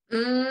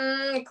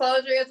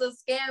 Closure is a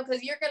scam,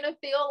 because you're gonna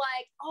feel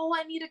like, oh,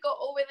 I need to go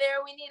over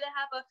there, we need to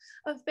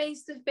have a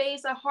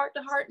face-to-face, a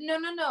heart-to-heart.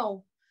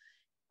 No,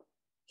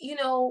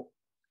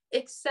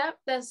 accept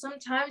that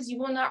sometimes you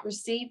will not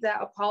receive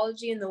that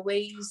apology in the way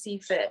you see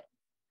fit,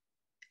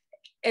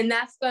 and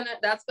that's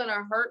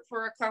gonna hurt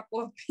for a couple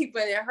of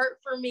people. It hurt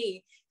for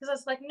me, because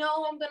it's like, no,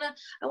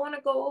 I want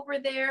to go over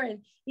there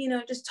and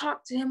just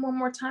talk to him one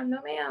more time.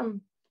 No,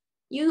 ma'am,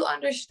 you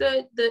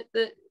understood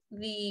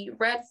the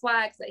red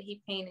flags that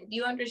he painted.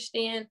 You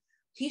understand,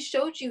 he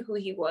showed you who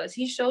he was.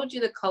 He showed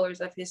you the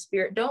colors of his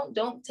spirit.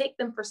 Don't take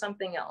them for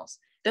something else.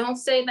 Don't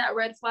say that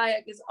red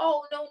flag is,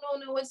 oh, no,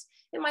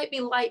 it might be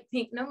light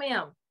pink. No,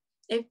 ma'am.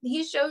 If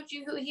he showed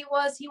you who he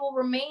was, he will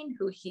remain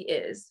who he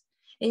is.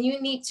 And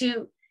you need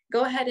to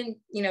go ahead and,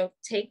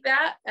 take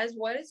that as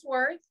what it's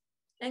worth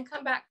and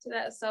come back to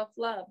that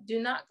self-love.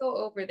 Do not go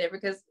over there,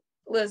 because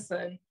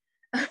listen,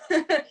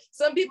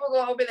 some people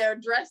go over there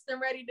dressed and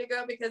ready to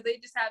go because they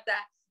just have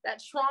that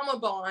trauma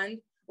bond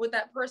with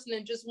that person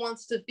and just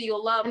wants to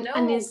feel love.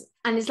 And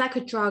it's like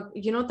a drug,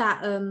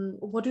 that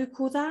what do we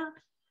call that?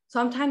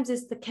 Sometimes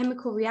it's the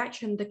chemical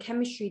reaction, the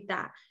chemistry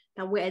that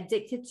we're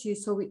addicted to,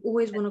 so we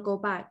always want to go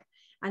back.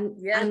 And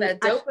that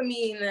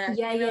dopamine.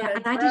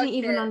 And I didn't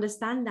even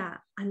understand that,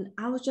 and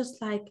I was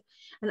just like,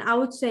 and I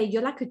would say,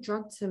 you're like a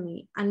drug to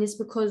me, and it's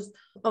because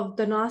of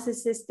the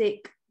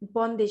narcissistic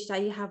bondage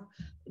that you have.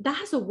 That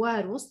has a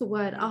word. What's the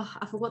word? Oh,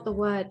 I forgot the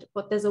word,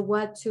 but there's a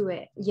word to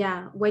it.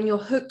 Yeah, when you're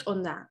hooked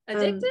on that.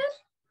 Addicted?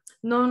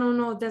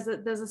 No. There's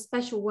a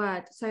special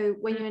word. So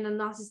when you're in a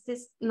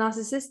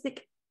narcissistic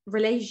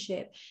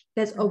relationship,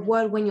 there's a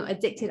word when you're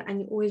addicted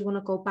and you always want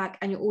to go back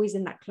and you're always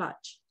in that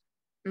clutch.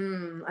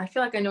 I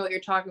feel like I know what you're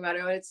talking about.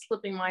 It's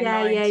slipping my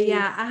mind.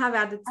 Yeah. I have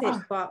had the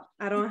tip, but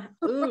I don't.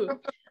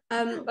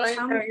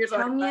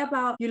 Tell me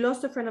about, you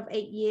lost a friend of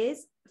 8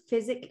 years,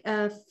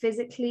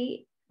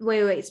 physically.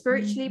 Wait,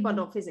 spiritually, but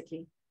not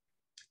physically.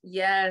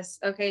 Yes.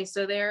 Okay.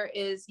 So there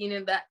is,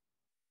 that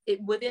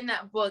within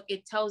that book,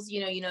 it tells,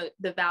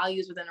 the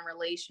values within a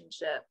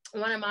relationship.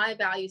 One of my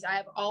values, I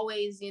have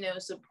always,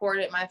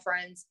 supported my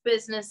friends'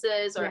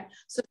 businesses or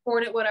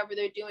supported whatever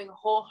they're doing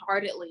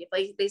wholeheartedly.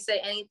 If they say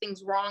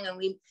anything's wrong and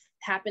we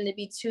happen to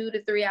be 2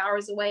 to 3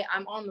 hours away,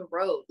 I'm on the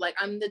road. Like,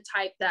 I'm the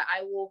type that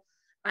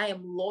I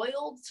am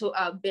loyal to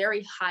a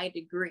very high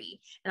degree.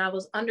 And I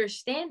was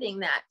understanding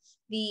that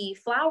the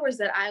flowers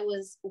that I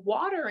was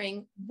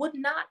watering would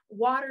not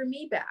water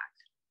me back.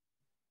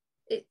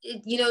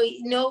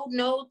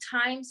 No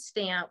time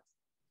stamp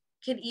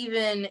could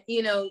even,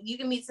 you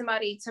can meet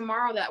somebody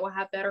tomorrow that will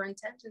have better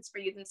intentions for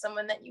you than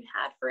someone that you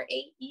had for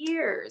 8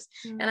 years.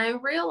 And I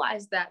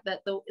realized that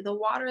the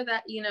water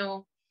that,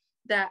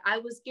 that I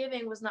was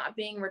giving was not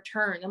being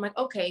returned. I'm like,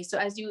 okay, so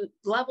as you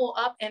level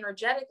up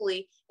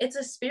energetically, it's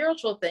a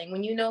spiritual thing.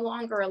 When you no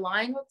longer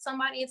align with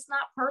somebody, it's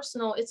not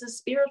personal, it's a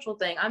spiritual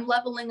thing. I'm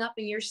leveling up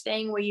and you're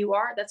staying where you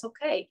are. That's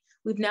okay.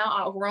 We've now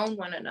outgrown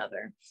one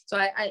another. So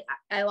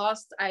I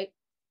lost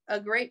a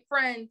great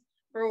friend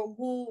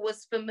who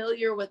was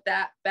familiar with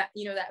that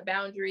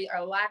boundary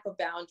or lack of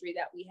boundary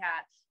that we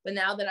had. But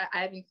now that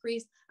I've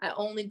increased, I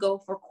only go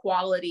for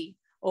quality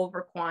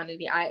over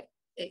quantity.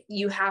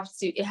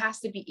 It has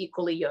to be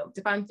equally yoked.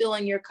 If I'm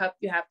filling your cup,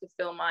 you have to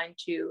fill mine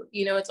too.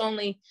 It's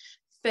only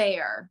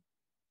fair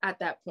at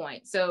that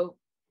point. So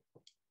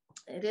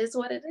it is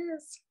what it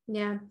is.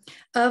 Yeah.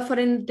 For an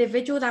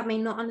individual that may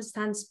not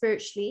understand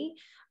spiritually,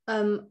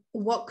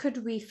 what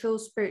could we feel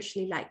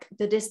spiritually? Like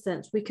the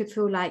distance, we could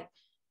feel like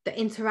the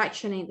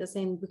interaction ain't the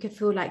same. We could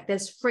feel like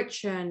there's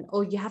friction,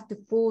 or you have to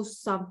force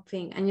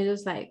something and you're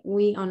just like,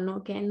 we are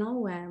not getting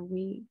nowhere.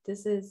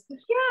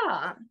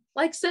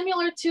 Like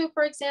similar to,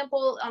 for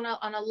example, on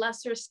a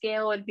lesser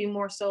scale, it'd be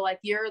more so like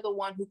you're the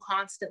one who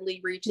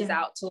constantly reaches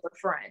out to a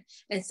friend,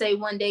 and say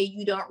one day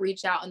you don't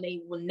reach out and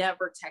they will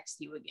never text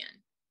you again.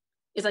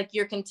 It's like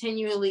you're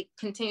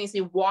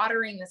continuously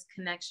watering this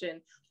connection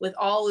with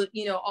all of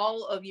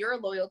your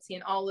loyalty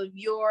and all of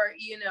your,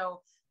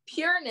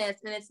 pureness,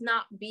 and it's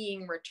not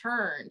being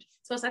returned.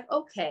 So it's like,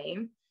 okay,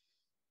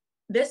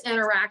 this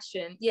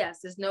interaction,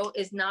 yes, is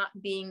not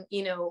being,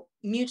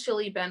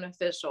 mutually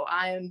beneficial.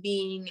 I am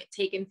being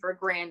taken for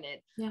granted.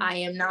 Yeah. I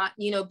am not,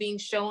 being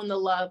shown the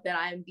love that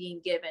I am being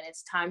given.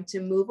 It's time to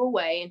move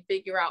away and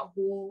figure out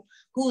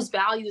whose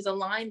values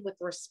align with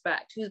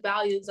respect, whose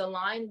values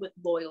align with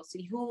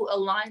loyalty, who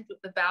aligns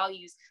with the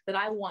values that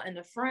I want in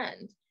a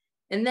friend.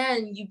 And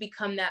then you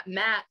become that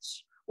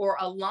match or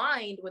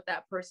aligned with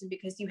that person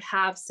because you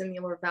have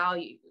similar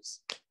values.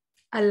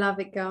 I love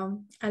it,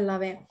 girl. I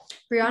love it.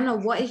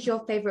 Brianna, what is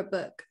your favorite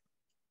book?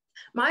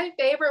 My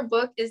favorite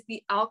book is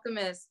The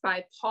Alchemist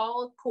by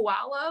Paul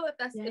Coelho, if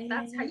that's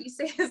how you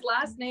say his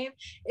last name.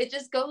 It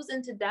just goes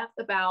into depth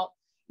about,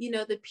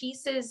 the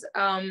pieces.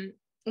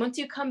 Once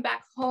you come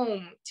back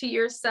home to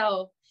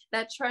yourself,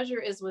 that treasure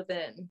is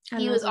within.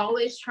 He was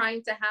always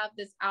trying to have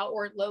this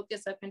outward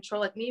locus of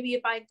control. Like, maybe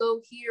if I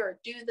go here or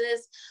do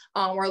this,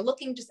 or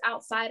looking just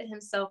outside of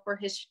himself for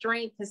his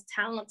strength, his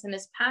talents, and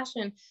his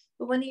passion.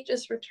 But when he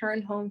just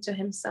returned home to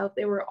himself,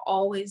 they were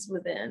always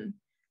within.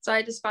 So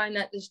I just find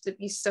that just to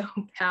be so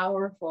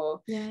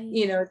powerful.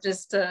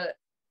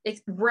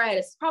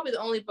 It's probably the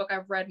only book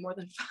I've read more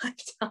than 5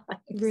 times.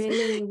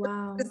 Really?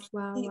 Wow.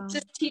 It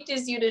just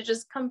teaches you to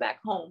just come back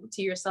home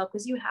to yourself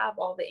because you have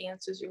all the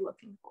answers you're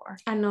looking for.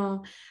 I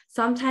know.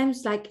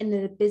 Sometimes, like in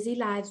the busy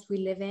lives we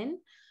live in,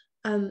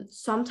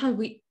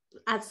 sometimes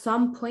at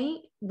some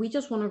point, we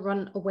just want to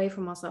run away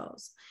from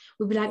ourselves.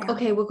 We'll be like,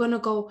 okay, we're going to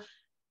go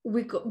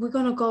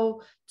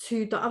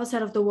to the other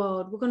side of the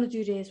world. We're going to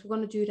do this. We're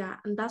going to do that.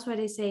 And that's why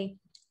they say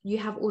you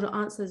have all the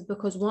answers,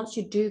 because once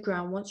you do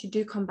ground, once you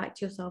do come back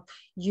to yourself,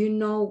 you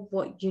know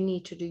what you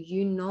need to do.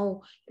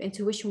 Your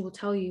intuition will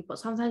tell you. But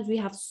sometimes we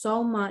have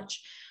so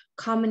much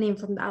coming in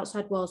from the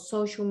outside world,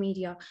 social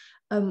media,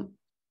 the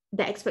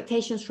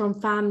expectations from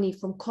family,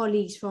 from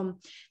colleagues, from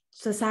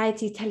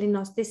society telling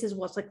us this is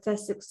what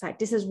success looks like,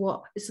 this is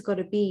what it's got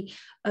to be,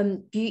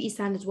 beauty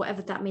standards,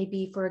 whatever that may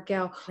be for a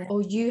girl,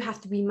 or you have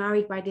to be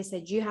married by this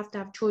age, you have to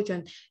have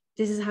children,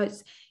 this is how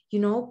it's,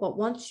 but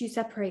once you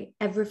separate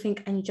everything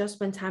and you just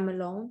spend time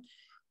alone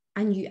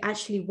and you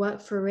actually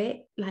work through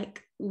it,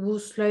 like, we'll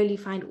slowly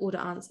find all the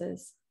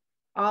answers.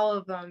 All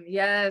of them.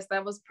 Yes,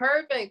 that was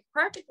perfect.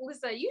 Perfect,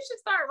 Lisa. You should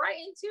start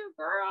writing too,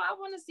 girl. I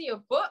want to see a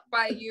book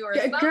by you or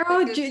something.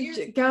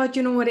 Girl, do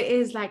you know what it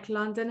is? Like,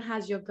 London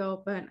has your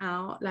girl burnt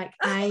out. Like,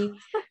 I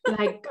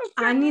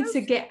need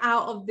to get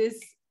out of this.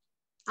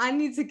 I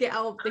need to get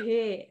out of the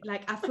here.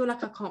 Like, I feel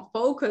like I can't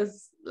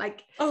focus.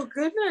 Like, oh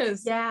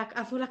goodness. Yeah,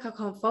 I feel like I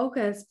can't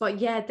focus. But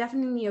yeah,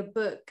 definitely a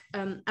book.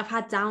 I've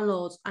had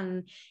downloads,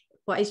 and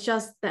but it's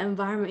just the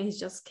environment is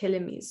just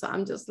killing me. So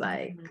I'm just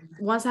like,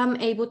 once I'm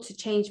able to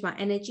change my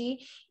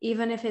energy,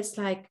 even if it's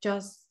like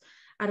just,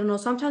 I don't know,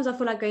 sometimes I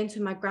feel like going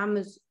to my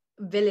grandma's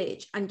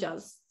village and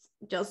just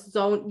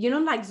zone, you know,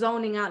 like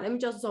zoning out. Let me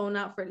just zone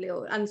out for a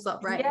little and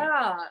stop writing.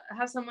 Yeah,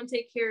 have someone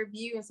take care of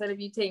you instead of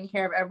you taking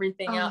care of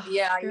everything else.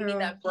 Yeah, girl, you need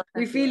that.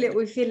 We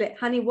feel it.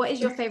 Honey, what is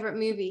your favorite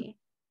movie?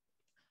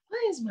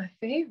 What is my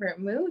favorite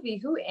movie?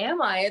 Who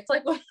am I? It's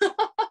like, oh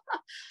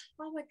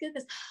my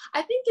goodness.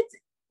 I think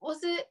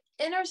was it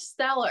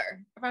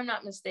Interstellar, if I'm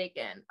not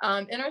mistaken.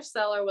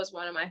 Interstellar was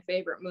one of my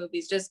favorite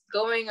movies, just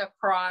going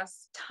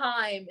across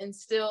time and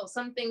still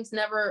some things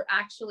never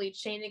actually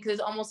changing, because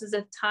it's almost as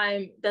if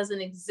time doesn't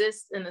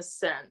exist in a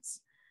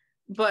sense.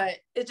 But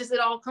it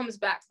all comes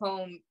back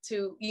home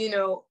to, you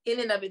know, in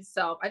and of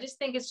itself. I just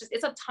think it's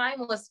a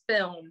timeless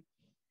film.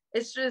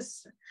 It's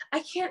just,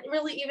 I can't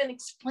really even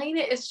explain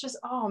it. It's just,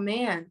 oh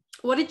man.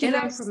 What did you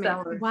learn from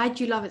it? Why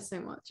did you love it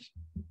so much?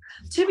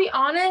 To be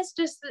honest,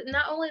 just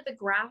not only the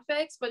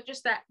graphics, but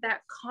just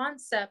that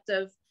concept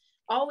of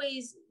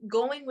always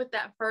going with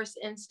that first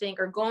instinct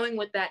or going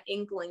with that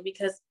inkling,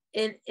 because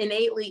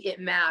innately it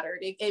mattered.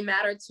 It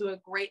mattered to a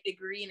great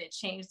degree, and it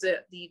changed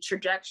the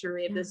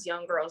trajectory of this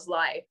young girl's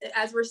life.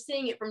 As we're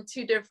seeing it from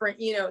two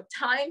different, you know,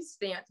 time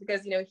stamps,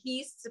 because, you know,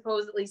 he's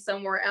supposedly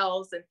somewhere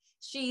else and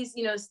she's,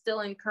 you know,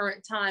 still in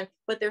current time,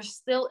 but they're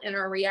still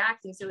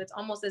interreacting. So it's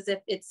almost as if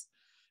it's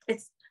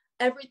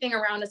everything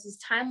around us is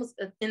timeless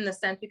in the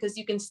sense, because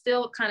you can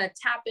still kind of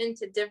tap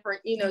into different,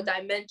 you know,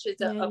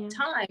 dimensions of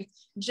time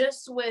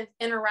just with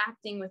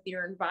interacting with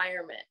your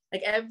environment.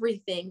 Like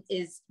everything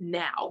is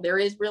now. There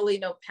is really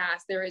no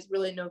past. There is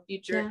really no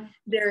future. Yeah.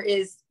 There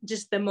is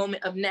just the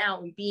moment of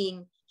now and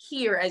being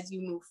here as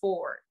you move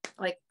forward.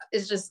 Like,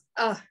 it's just,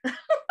 I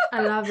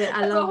love it.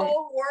 I love it. The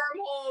whole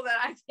wormhole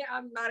that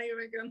I'm not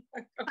even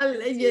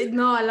gonna.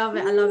 No, I love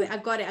it. I love it. I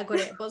got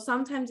it. But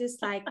sometimes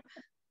it's like,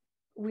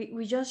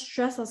 we just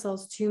stress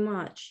ourselves too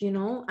much, you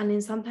know, and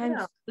then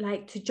sometimes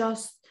like to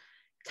just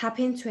tap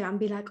into it and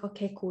be like,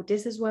 okay, cool,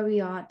 this is where we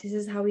are, this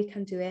is how we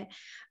can do it.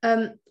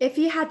 If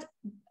you had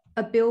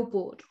a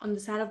billboard on the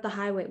side of the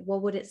highway,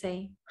 what would it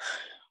say?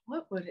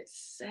 What would it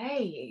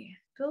say?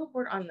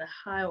 Billboard on the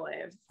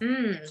highway.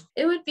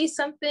 It would be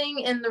something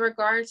in the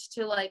regards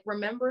to like,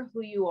 remember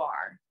who you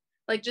are.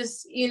 Like,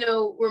 just, you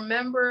know,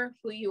 remember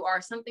who you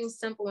are. Something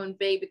simple and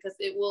vague, because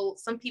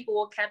some people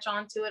will catch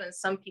on to it and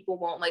some people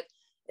won't. Like,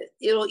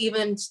 it'll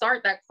even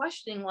start that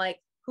questioning, like,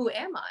 who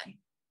am I?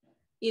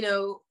 You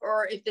know,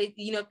 or if they,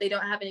 you know, if they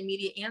don't have an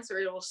immediate answer,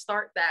 it will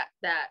start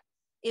that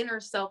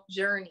inner self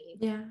journey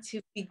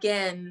to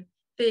begin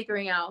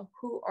figuring out,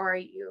 who are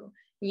you?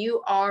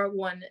 You are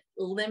one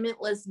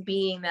limitless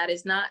being that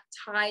is not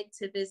tied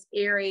to this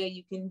area.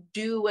 You can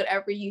do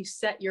whatever you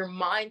set your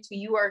mind to.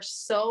 You are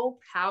so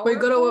powerful. We're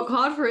gonna work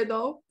hard for it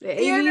though. It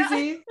ain't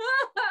easy.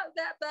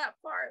 that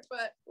part.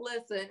 But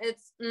listen,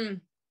 it's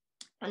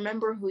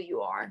remember who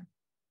you are.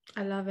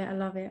 I love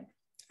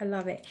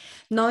it.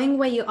 Knowing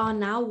where you are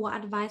now, what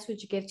advice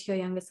would you give to your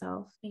younger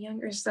self?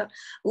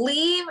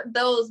 Leave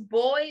those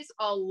boys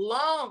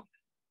alone.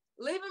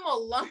 Leave them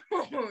alone.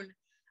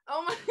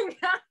 Oh my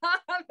God.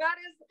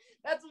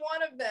 That's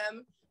one of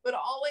them. But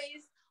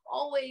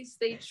always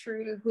stay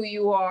true to who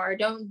you are.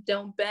 Don't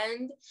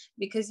bend,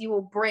 because you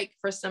will break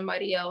for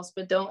somebody else,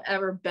 but don't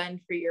ever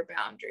bend for your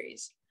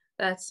boundaries.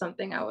 That's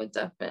something I would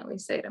definitely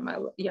say to my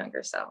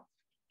younger self.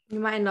 You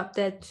might end up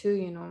dead too,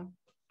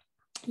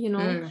 you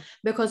know,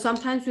 because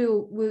sometimes we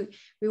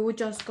will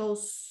just go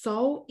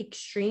so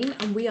extreme,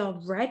 and we are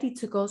ready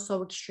to go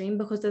so extreme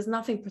because there's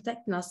nothing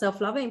protecting us.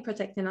 Self-love ain't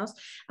protecting us,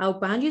 our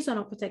boundaries are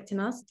not protecting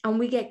us, and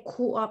we get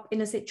caught up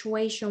in a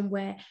situation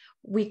where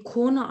we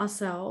corner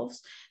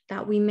ourselves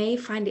that we may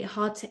find it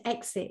hard to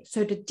exit.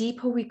 So the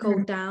deeper we go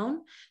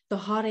down, the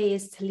harder it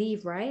is to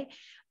leave, right?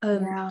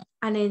 And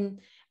then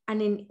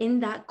in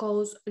that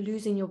goes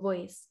losing your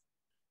voice.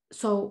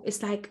 So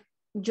it's like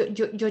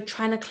you're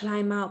trying to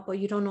climb out, but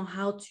you don't know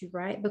how to,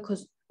 right?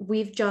 Because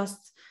we've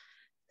just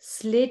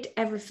slid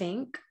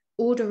everything,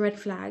 all the red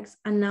flags,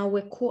 and now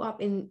we're caught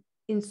up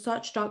in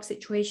such dark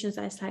situations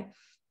that it's like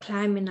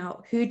climbing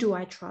out. Who do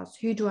I trust?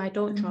 Who do I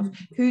don't trust?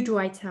 Who do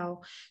I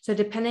tell? So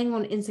depending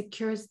on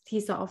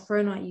insecurities that are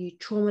thrown at you,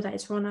 trauma that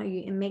is thrown at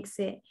you, it makes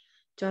it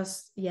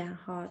just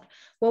hard.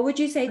 What would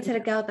you say to the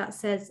girl that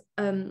says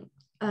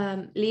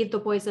leave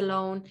the boys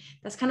alone,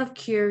 that's kind of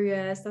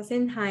curious, that's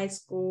in high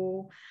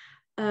school,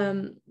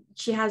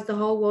 she has the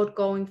whole world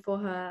going for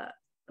her,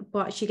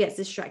 but she gets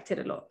distracted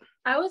a lot?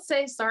 I would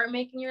say start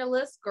making your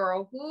list,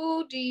 girl.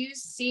 Who do you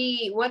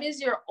see? What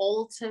is your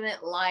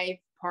ultimate life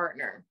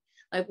partner?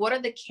 Like, what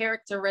are the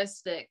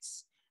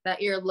characteristics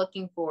that you're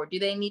looking for? Do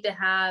they need to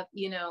have,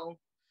 you know,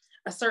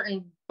 a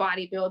certain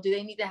body build? Do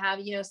they need to have,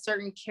 you know,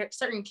 certain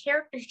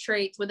character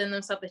traits within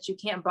themselves that you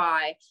can't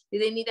buy? Do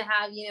they need to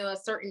have, you know, a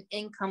certain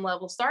income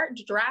level? Start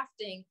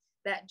drafting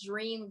that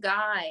dream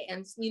guy.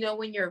 And, you know,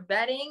 when you're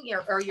vetting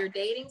or you're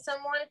dating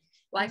someone,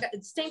 like,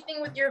 same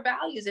thing with your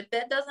values. If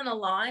that doesn't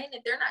align,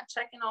 if they're not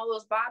checking all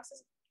those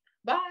boxes,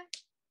 bye.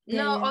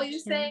 No, oh, you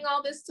saying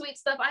all this sweet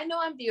stuff. I know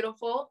I'm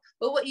beautiful,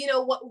 but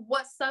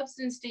what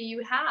substance do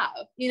you have?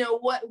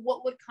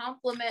 What would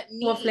compliment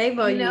me? What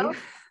flavor are you?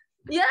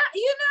 Yeah,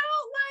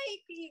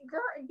 like,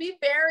 girl, be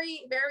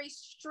very, very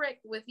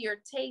strict with your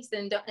taste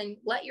and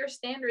let your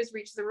standards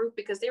reach the roof,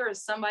 because there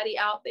is somebody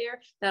out there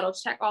that'll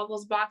check all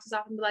those boxes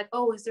off and be like,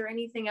 oh, is there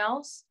anything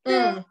else?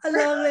 Yeah, I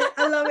love it.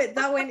 I love it.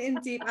 That went in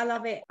deep. I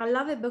love it. I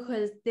love it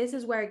because this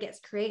is where it gets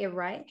creative,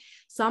 right?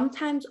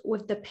 Sometimes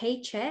with the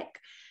paycheck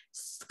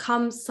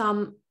comes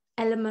some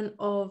element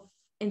of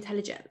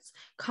intelligence,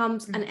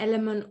 comes an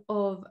element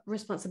of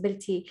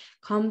responsibility,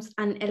 comes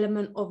an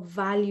element of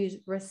values,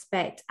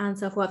 respect, and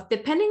self-worth,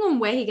 depending on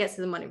where he gets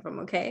his money from.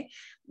 Okay,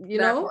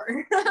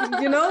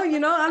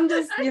 I'm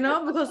just,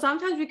 because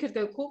sometimes we could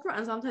go corporate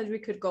and sometimes we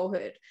could go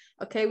hood.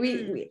 Okay,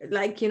 we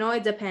like,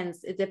 it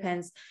depends.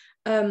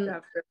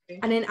 And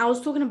then I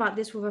was talking about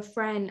this with a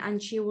friend,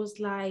 and she was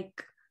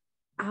like,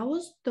 I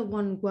was the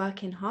one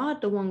working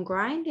hard, the one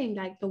grinding,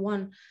 like the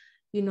one,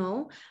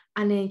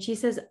 and then she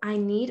says, I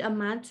need a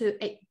man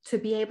to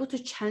be able to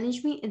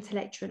challenge me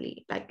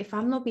intellectually. Like, if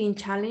I'm not being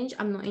challenged,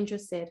 I'm not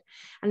interested.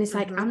 And it's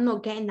like, I'm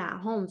not getting that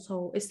at home.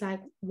 So it's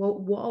like,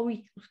 what are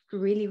we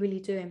really, really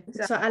doing?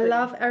 Exactly. So I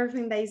love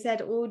everything that you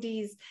said. All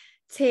these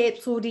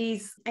tips, all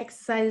these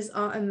exercises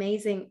are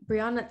amazing.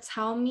 Brianna,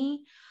 tell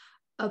me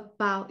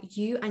about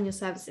you and your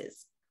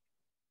services.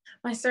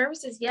 My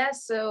services,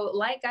 yes. So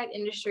Light Guide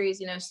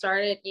Industries,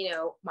 started,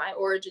 my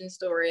origin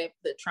story of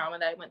the trauma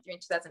that I went through in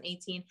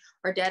 2018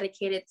 are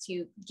dedicated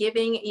to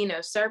giving,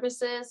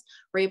 services,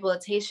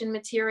 rehabilitation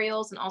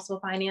materials, and also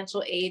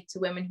financial aid to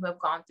women who have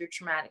gone through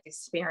traumatic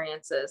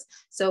experiences.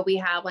 So we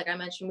have, like I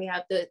mentioned, we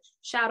have the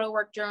shadow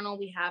work journal,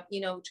 we have,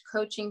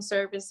 coaching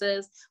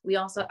services. We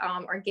also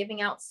are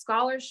giving out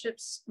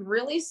scholarships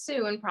really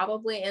soon,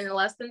 probably in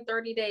less than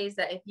 30 days,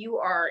 that if you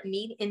are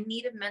in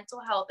need of mental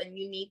health and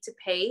you need to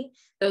pay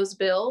those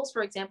bills,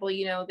 for example,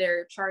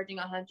 they're charging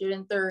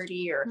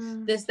 130 or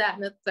this, that,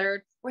 and the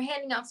third, we're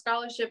handing out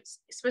scholarships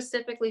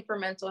specifically for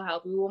mental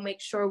health. We will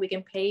make sure we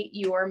can pay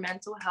your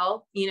mental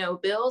health,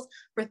 bills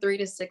for 3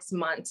 to 6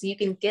 months. So you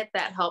can get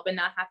that help and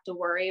not have to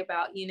worry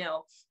about,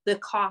 the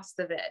cost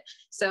of it.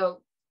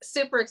 So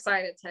super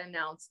excited to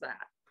announce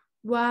that.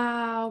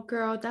 Wow,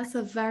 girl, that's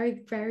a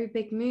very, very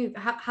big move.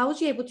 How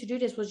was you able to do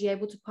this? Was you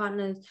able to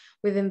partner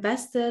with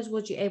investors?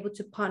 Was you able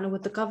to partner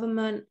with the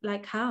government?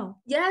 Like, how?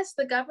 Yes,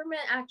 the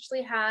government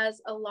actually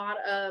has a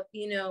lot of,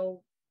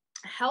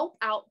 help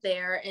out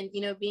there, and,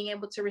 being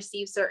able to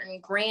receive certain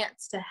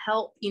grants to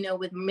help,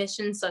 with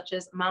missions such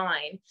as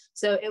mine.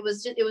 So it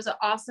was an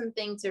awesome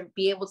thing to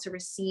be able to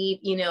receive,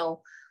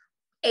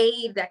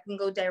 aid that can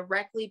go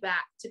directly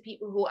back to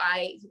people who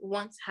I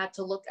once had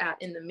to look at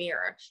in the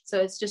mirror. So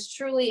it's just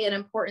truly an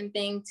important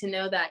thing to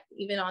know that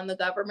even on the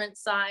government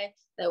side,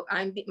 that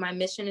my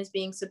mission is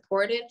being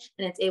supported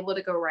and it's able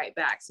to go right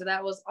back. So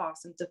that was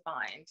awesome to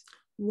find.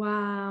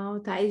 Wow,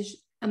 that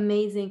is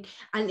amazing.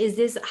 And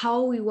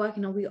how are we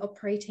working? Are we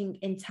operating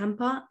in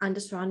Tampa and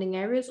the surrounding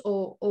areas,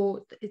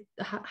 or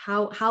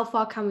how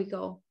far can we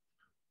go?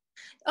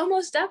 Oh,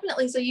 most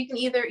definitely. So you can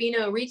either,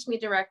 reach me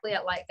directly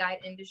at Light Guide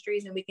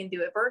Industries, and we can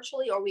do it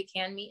virtually, or we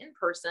can meet in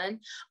person.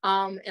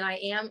 And I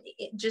am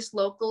just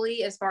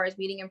locally as far as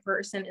meeting in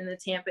person in the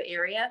Tampa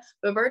area,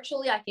 but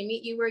virtually I can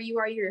meet you where you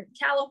are. You're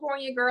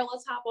California, girl,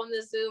 let's hop on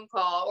this Zoom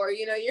call, or,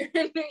 you're in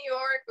New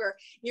York or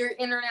you're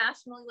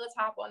internationally, let's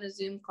hop on a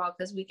Zoom call,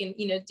 because we can,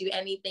 do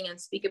anything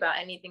and speak about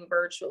anything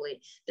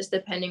virtually, just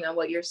depending on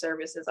what your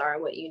services are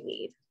and what you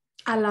need.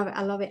 I love it.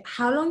 I love it.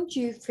 How long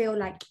do you feel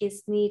like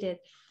it's needed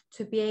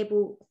to be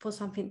able for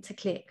something to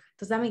click?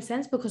 Does that make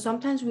sense? Because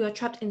sometimes we are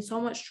trapped in so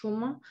much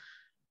trauma,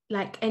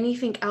 like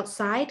anything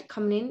outside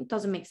coming in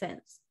doesn't make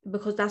sense,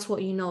 because that's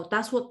what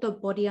that's what the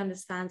body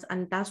understands,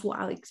 and that's what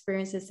our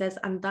experiences says,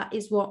 and that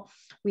is what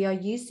we are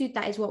used to,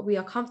 that is what we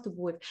are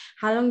comfortable with.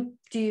 How long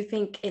do you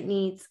think it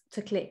needs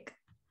to click?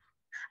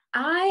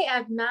 I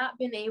have not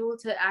been able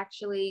to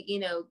actually,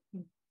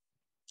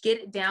 get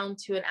it down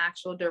to an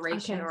actual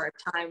duration or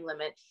a time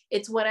limit.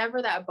 It's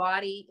whatever that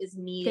body is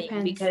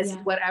needing. Because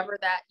whatever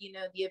that,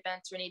 the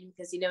events are needing,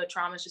 because,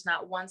 trauma is just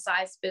not one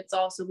size fits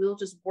all. So we'll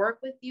just work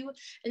with you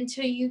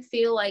until you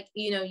feel like,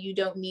 you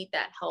don't need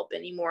that help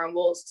anymore. And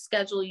we'll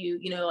schedule you,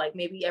 like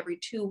maybe every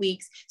 2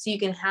 weeks, so you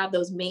can have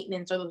those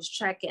maintenance or those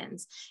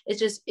check-ins.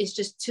 It's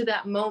just to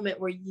that moment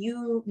where,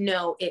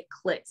 it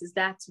clicks, is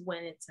that's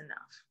when it's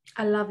enough.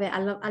 I love it.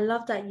 I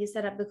love that you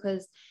said that,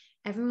 because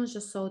everyone's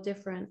just so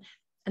different.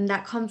 And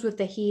that comes with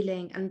the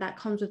healing, and that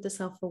comes with the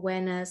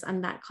self-awareness,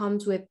 and that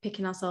comes with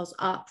picking ourselves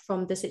up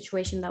from the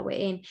situation that we're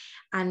in,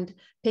 and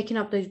picking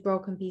up those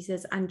broken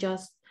pieces and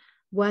just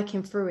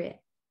working through it.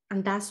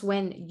 And that's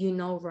when,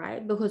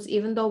 right? Because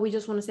even though we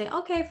just want to say,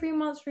 okay, 3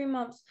 months,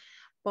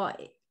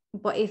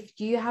 but if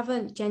you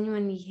haven't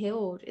genuinely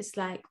healed, it's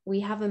like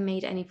we haven't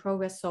made any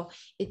progress. So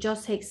it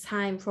just takes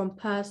time from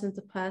person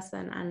to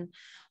person and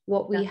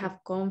what we have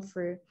gone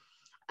through.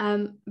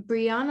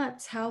 Brianna,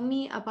 tell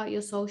me about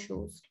your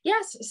socials.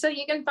 Yes, so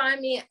you can find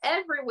me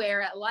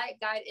everywhere at Light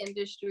Guide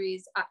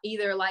Industries,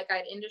 either Light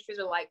Guide Industries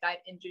or Light Guide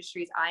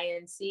Industries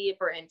Inc. if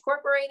we're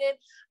incorporated.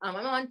 I'm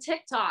on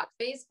TikTok,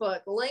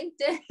 Facebook,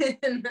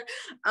 LinkedIn,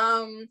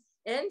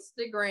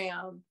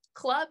 Instagram,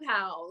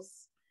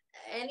 Clubhouse,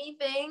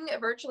 anything,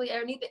 virtually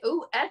anything.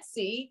 Ooh,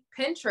 Etsy,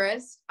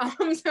 Pinterest.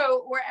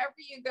 So wherever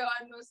you go,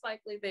 I'm most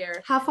likely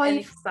there. How far and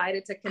you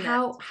excited to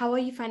connect. How are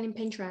you finding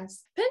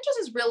Pinterest? Pinterest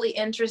is really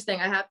interesting.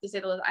 I have to say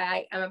that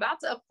I am about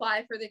to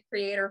apply for the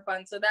Creator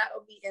Fund, so that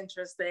will be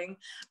interesting.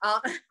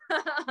 To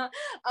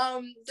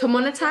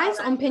monetize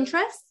on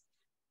Pinterest?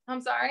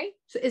 I'm sorry?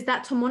 So is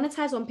that to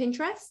monetize on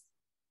Pinterest?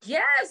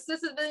 Yes,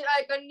 this is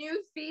like a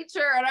new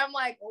feature, and I'm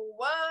like,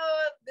 whoa,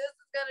 this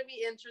is gonna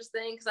be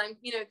interesting because I'm,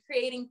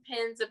 creating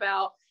pins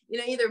about,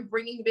 either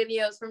bringing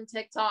videos from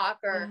TikTok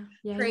or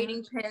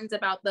creating pins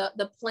about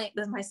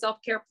my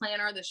self-care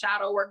planner, the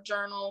shadow work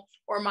journal,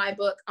 or my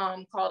book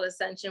called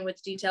Ascension,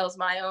 which details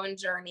my own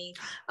journey.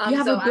 You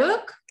have a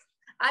book?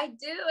 I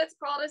do. It's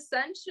called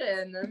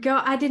Ascension.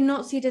 Girl, I did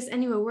not see this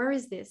anywhere. Where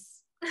is this?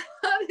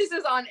 This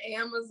is on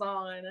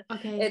Amazon.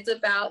 Okay. It's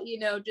about,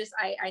 just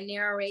I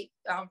narrate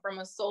from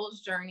a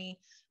soul's journey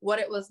what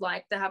it was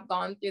like to have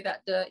gone through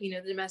that, the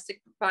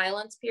domestic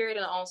violence period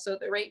and also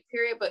the rape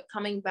period, but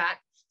coming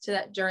back to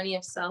that journey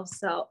of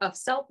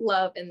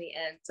self-love in the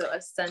end. So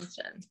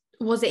Ascension.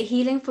 Was it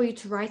healing for you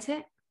to write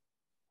it?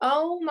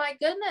 Oh my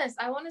goodness.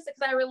 I want to say,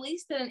 because I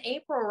released it in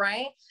April,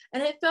 right?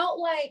 And it felt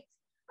like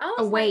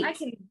a weight. I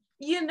can,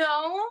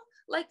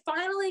 like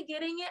finally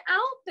getting it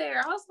out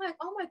there. I was like,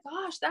 oh my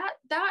gosh, that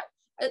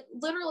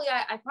literally,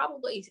 I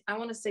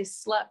want to say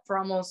slept for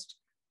almost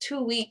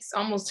 2 weeks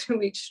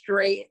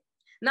straight,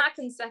 not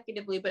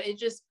consecutively, but it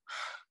just,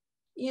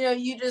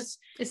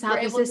 it's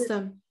out the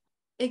system.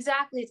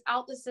 Exactly. It's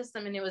out the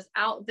system, and it was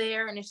out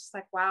there, and it's just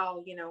like,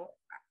 wow,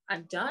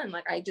 I'm done.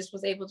 Like I just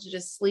was able to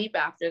just sleep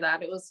after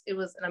that. It was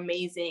an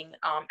amazing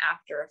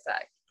after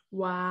effect.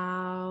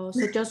 Wow.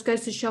 So it just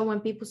goes to show when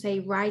people say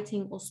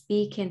writing or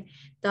speaking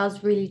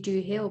does really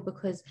do heal,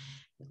 because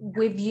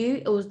with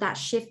you, it was that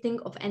shifting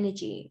of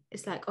energy.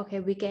 It's like, okay,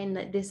 we're getting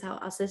this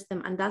out our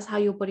system, and that's how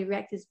your body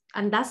reacts.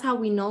 And that's how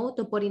we know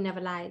the body never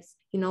lies.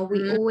 We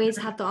always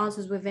have the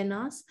answers within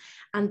us,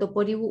 and the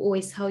body will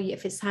always tell you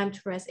if it's time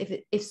to rest,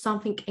 if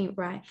something ain't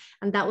right.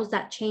 And that was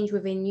that change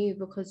within you,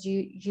 because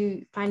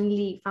you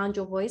finally found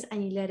your voice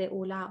and you let it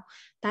all out.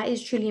 That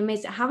is truly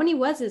amazing. How many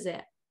words is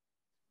it?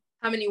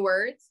 How many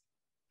words?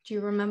 Do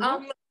you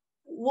remember?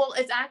 Well,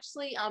 it's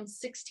actually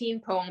 16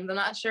 poems. I'm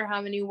not sure how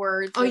many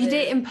words. Oh, you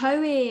did it in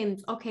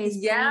poems. Okay.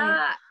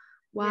 Yeah.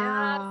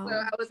 Wow. Yeah, so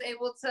I was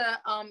able to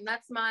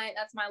that's my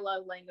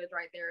love language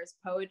right there, is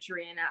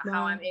poetry, and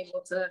how I'm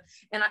able to,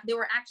 and they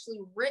were actually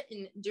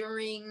written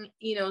during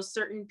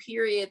certain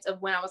periods of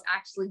when I was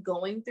actually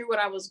going through what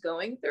I was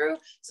going through.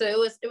 So it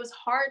was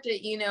hard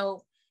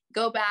to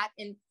go back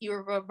and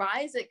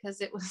revise it,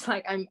 because it was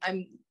like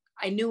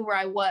I knew where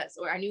I was,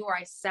 or I knew where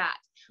I sat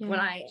when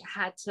I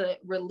had to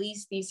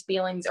release these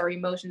feelings or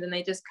emotions, and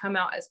they just come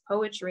out as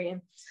poetry,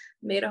 and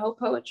made a whole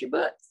poetry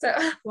book. So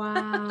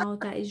wow,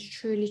 that is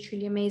truly,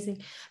 truly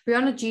amazing.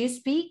 Brianna, do you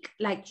speak?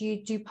 Like, do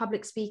you do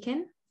public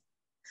speaking?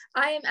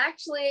 I am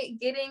actually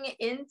getting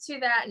into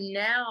that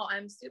now.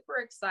 I'm super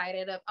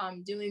excited of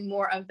doing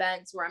more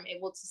events where I'm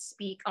able to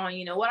speak on,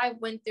 what I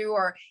went through,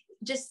 or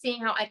just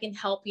seeing how I can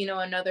help,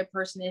 another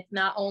person, if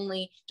not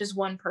only just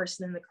one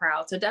person in the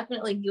crowd. So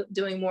definitely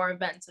doing more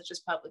events such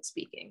as public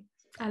speaking.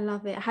 I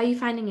love it. How are you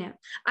finding it?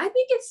 I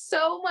think it's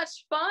so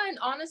much fun.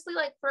 Honestly,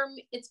 like for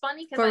me, it's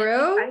funny because I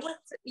do.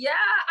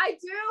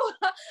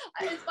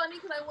 It's funny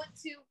because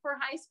for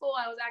high school,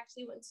 I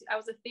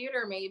was a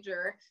theater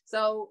major.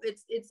 So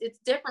it's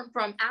different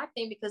from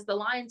acting, because the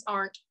lines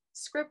aren't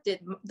scripted.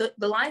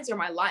 The lines are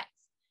my life.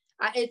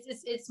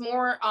 It's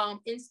more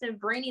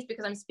instant-brainies,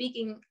 because I'm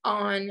speaking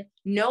on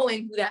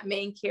knowing who that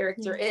main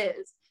character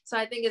is. So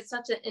I think it's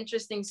such an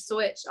interesting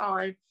switch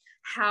on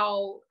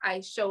how I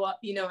show up,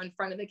 in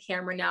front of the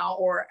camera now,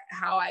 or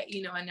how I,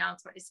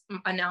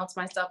 announce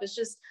myself.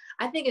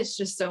 I think it's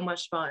just so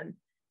much fun,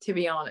 to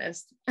be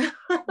honest.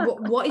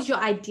 What is your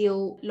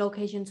ideal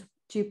location to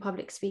do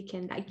public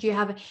speaking? Like, do you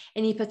have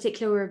any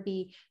particular, or it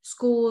be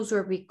schools, or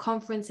it be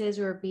conferences,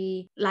 or it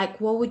be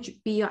like, what would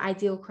be your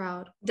ideal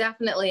crowd?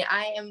 Definitely.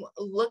 I am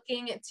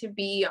looking to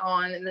be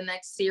on the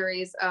next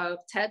series of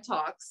TED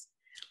Talks,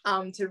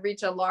 to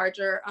reach a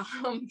larger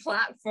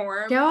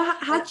platform. Girl,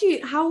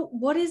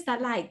 what is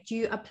that like? Do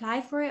you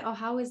apply for it, or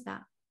how is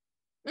that?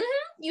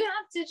 You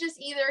have to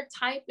just either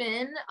type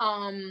in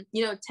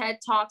TED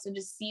Talks, and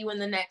just see when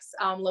the next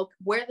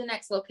where the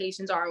next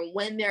locations are, and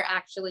when they're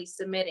actually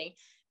submitting.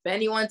 If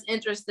anyone's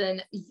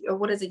interested in,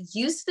 what is it,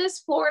 Eustis,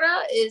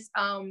 Florida, is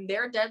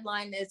their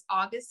deadline is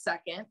August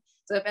 2nd.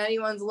 So if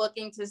anyone's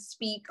looking to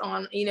speak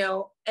on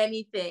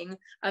anything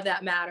of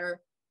that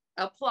matter,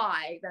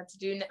 apply. That's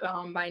due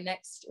by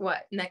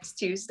next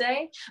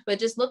Tuesday. But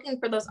just looking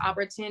for those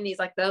opportunities,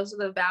 like those are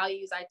the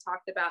values I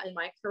talked about in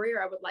my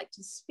career. I would like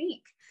to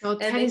speak. Oh,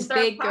 10 is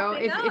big, girl.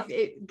 If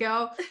it,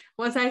 girl,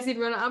 once I see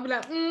Brianna, I'll be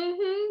like,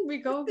 we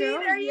go, girl.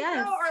 See, there you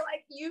yes. go. Or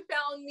like you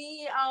found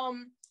me,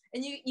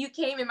 and you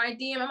came in my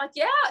DM. I'm like,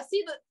 yeah,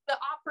 see, the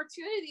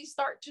opportunities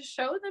start to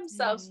show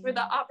themselves for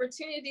the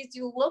opportunities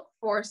you look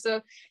for.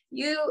 So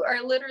you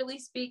are literally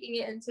speaking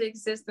it into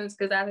existence,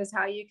 because that is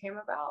how you came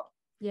about.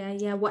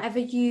 Yeah. Whatever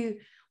you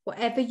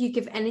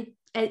give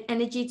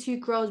energy to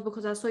grows,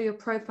 because I saw your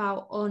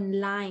profile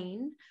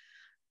online.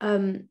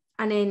 And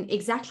then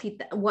exactly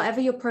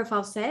whatever your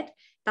profile said,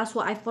 that's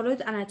what I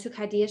followed, and I took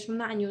ideas from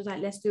that, and you was like,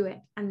 let's do it,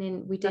 and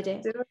then we did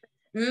it.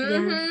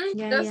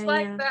 Just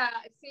like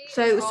that.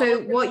 See, so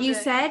what you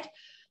said,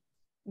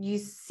 you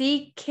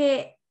seek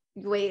it.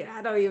 Wait,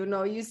 I don't even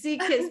know. You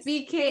seek it,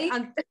 speak it,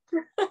 and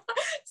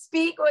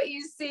speak what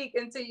you seek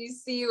until you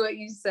see what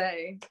you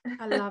say.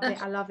 I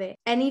love it.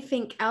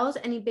 Anything else?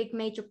 Any big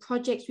major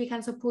projects we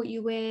can support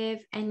you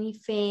with?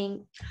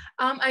 Anything?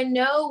 I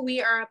know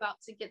we are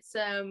about to get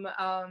some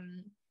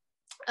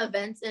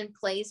events in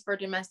place for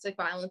Domestic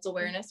Violence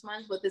Awareness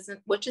Month,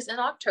 which is in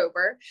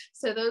October.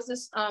 So those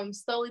are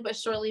slowly but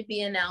surely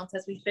be announced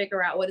as we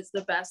figure out what is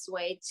the best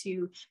way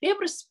to be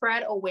able to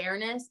spread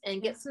awareness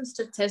and get some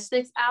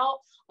statistics out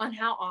on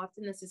how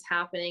often this is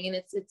happening.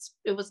 And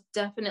it was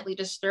definitely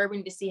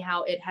disturbing to see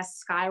how it has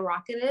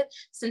skyrocketed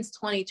since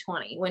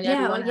 2020, when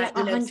everyone had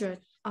 100%,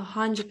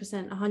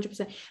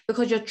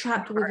 because you're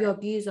trapped with your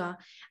abuser.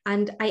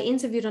 And I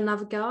interviewed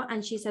another girl,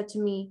 and she said to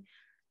me,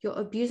 your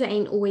abuser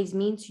ain't always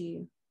mean to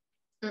you.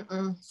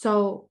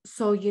 So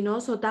so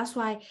that's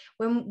why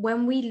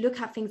when we look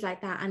at things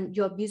like that, and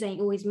your abuser ain't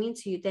always mean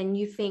to you, then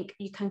you think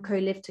you can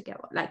co-live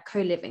together, like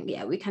co-living.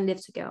 Yeah, we can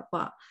live together,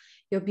 but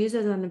your abuser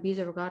is an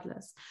abuser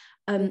regardless.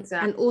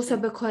 Exactly. And also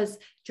because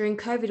during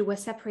COVID, we're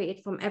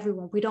separated from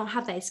everyone. We don't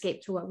have that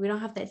escape to work. We don't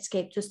have that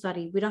escape to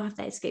study. We don't have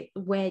that escape.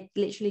 We're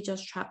literally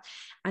just trapped.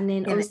 And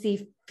then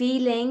obviously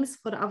feelings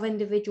for the other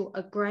individual,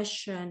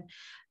 aggression,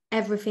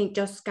 everything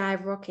just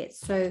skyrockets.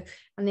 So,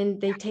 and then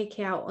they take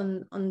it out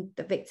on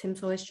the victim.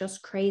 So it's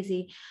just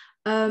crazy.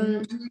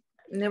 And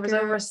there was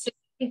over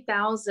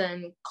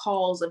 60,000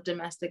 calls of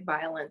domestic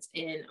violence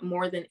and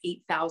more than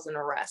 8,000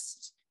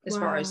 arrests as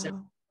far as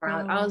violence.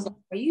 I was like,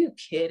 are you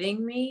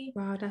kidding me?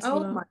 Wow, that's a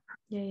lot.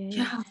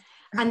 Yeah.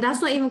 And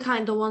that's not even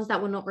counting the ones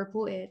that were not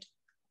reported.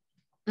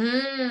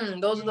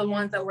 Those are the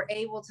ones that were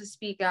able to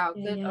speak out.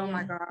 Oh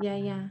my God.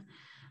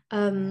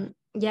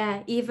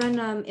 Even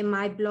in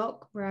my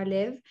block where I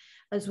live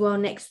as well,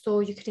 next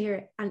door, you could hear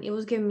it, and it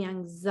was giving me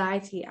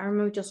anxiety. I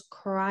remember just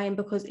crying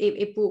because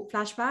it brought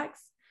flashbacks.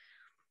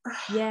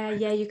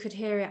 You could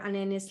hear it, and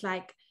then it's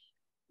like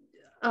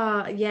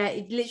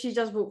it literally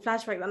just brought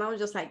flashbacks, and I was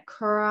just like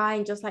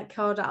crying, just like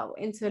curled out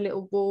into a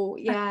little ball.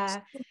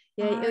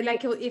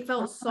 It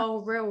felt so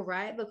real,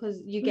 right?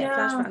 Because you get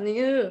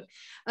flashbacks.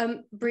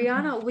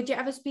 Brianna, would you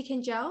ever speak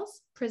in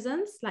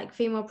prisons, like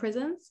female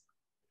prisons?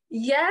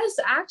 Yes,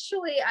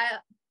 actually,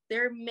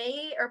 there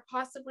may or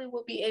possibly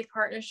will be a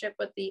partnership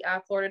with the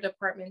Florida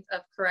Department of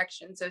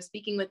Corrections. So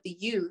speaking with the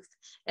youth,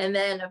 and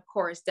then of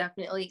course,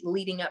 definitely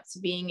leading up to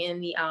being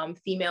in the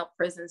female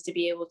prisons, to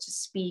be able to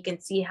speak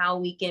and see how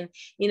we can,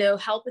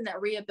 help in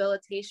that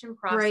rehabilitation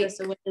process.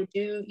 So when they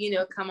do,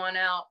 come on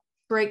out,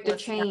 break the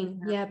chain.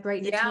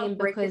 Break the chain,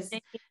 because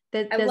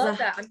I love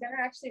that. I'm gonna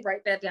actually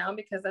write that down,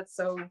 because that's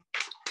so,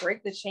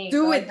 break the chain.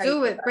 Do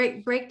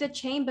it. Break the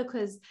chain,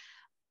 because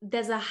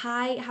there's a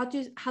high, how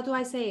do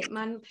I say it,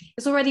 man?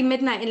 It's already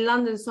midnight in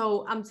London,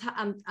 so I'm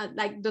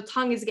like, the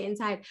tongue is getting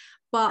tired,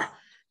 but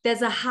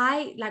there's a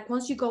high, like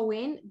once you go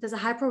in, there's a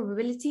high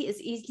probability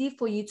it's easy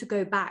for you to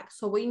go back.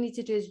 So what you need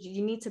to do is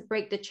you need to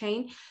break the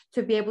chain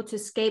to be able to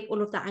escape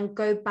all of that and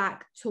go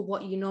back to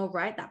what you know,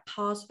 right? That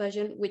past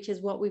version, which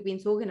is what we've been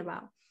talking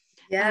about.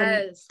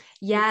 Yes,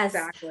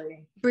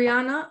 exactly.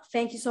 Brianna,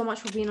 thank you so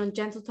much for being on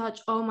Gentle Touch.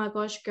 Oh my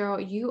gosh, girl,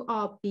 you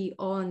are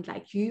beyond,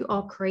 like, you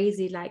are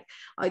crazy. Like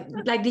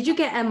did you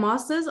get a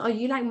master's? Are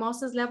you like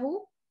master's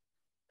level?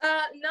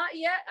 Not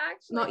yet,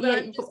 actually. Not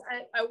yet.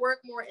 I work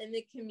more in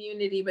the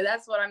community, but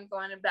that's what I'm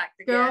going back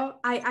to girl,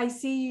 get. I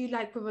see you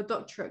like with a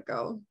doctorate,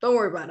 girl. Don't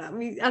worry about that.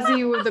 I see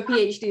you with the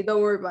PhD.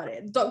 Don't worry about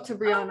it. Dr.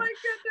 Brianna. Oh my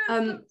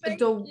goodness.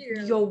 Thank you.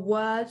 Your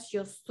words,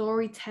 your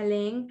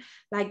storytelling,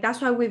 like that's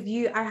why with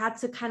you, I had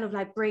to kind of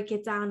like break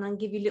it down and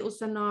give you little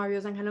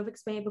scenarios and kind of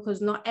explain it,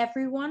 because not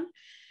everyone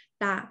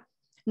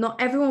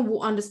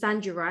will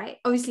understand you, right?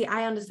 Obviously,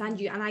 I understand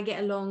you and I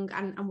get along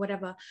and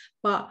whatever,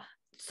 but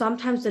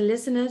sometimes the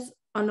listeners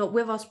are not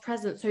with us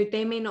present, so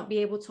they may not be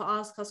able to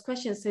ask us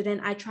questions. So then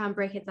I try and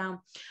break it down.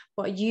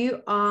 But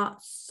you are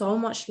so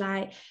much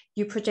light.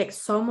 You project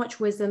so much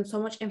wisdom,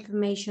 so much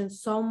information,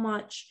 so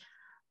much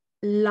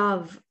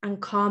love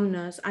and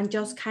calmness, and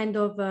just kind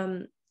of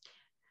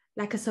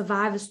like a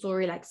survivor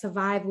story, like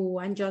survival,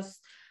 and just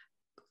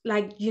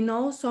like,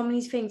 so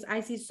many things.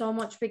 I see so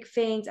much big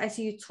things. I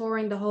see you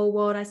touring the whole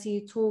world. I see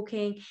you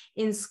talking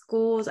in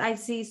schools. I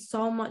see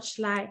so much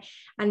light,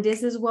 and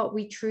this is what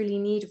we truly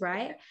need,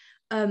 right?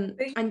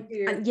 Thank and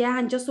you. yeah,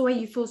 and just the way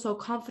you feel so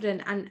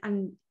confident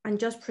and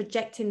just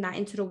projecting that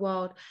into the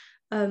world.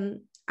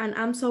 And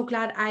I'm so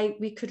glad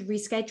we could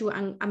reschedule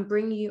and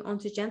bring you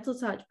onto Gentle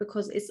Touch,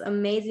 because it's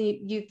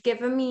amazing. You've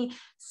given me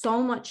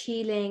so much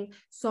healing,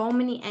 so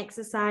many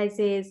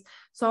exercises,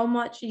 so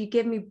much. You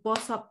give me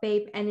boss up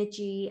babe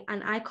energy,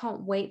 and I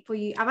can't wait for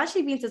you. I've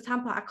actually been to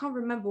Tampa. I can't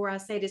remember where I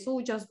stayed. It's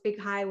all just big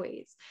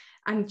highways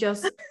and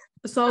just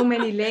so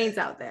many lanes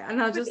out there.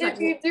 And I was just If like,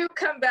 you do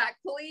come back,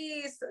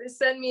 please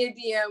send me a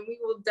DM. We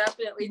will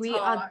definitely we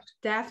talk. are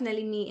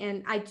definitely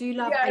meeting. I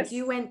Yes.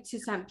 do went to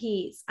St.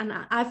 Pete's, and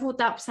I thought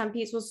that St.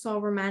 Pete's was so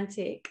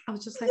romantic. I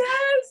was just like,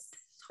 yes,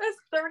 that's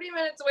 30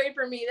 minutes away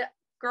from me.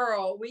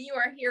 Girl, when you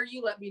are here,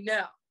 you let me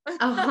know.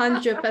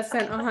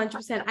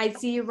 100%. I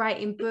see you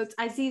writing books.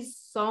 I see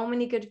so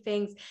many good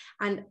things,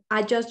 and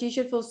you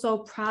should feel so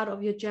proud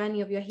of your journey,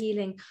 of your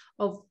healing,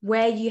 of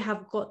where you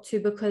have got to,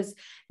 because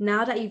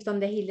now that you've done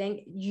the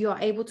healing, you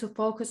are able to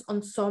focus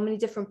on so many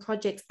different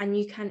projects, and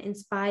you can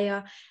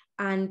inspire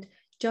and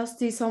just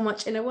do so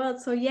much in the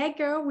world. So yeah,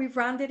 girl, we've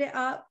rounded it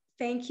up.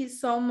 Thank you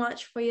so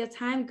much for your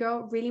time,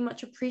 girl. Really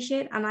much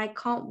appreciate, and I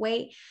can't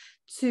wait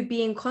to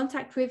be in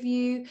contact with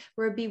you,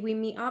 where we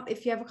meet up.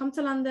 If you ever come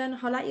to London,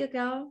 holla at your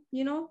girl,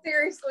 you know.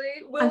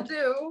 Seriously, will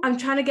do. I'm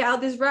trying to get out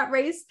this rat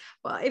race,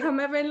 but if I'm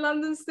ever in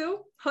London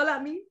still, holla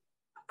at me.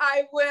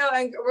 I will,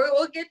 and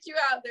we'll get you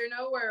out there.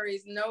 No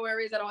worries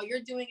at all. You're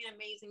doing an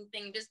amazing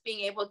thing. Just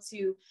being able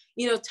to,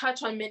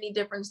 touch on many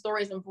different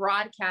stories and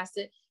broadcast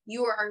it.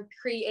 You are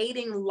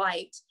creating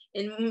light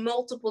in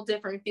multiple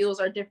different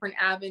fields or different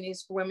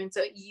avenues for women.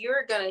 So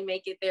you're gonna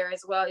make it there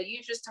as well.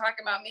 You just talk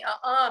about me.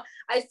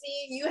 I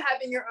see you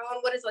having your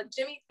own, what is like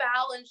Jimmy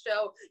Fallon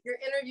show. You're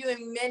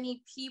interviewing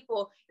many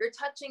people. You're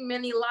touching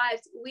many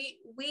lives.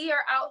 We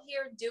are out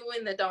here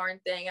doing the darn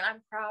thing, and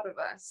I'm proud of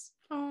us.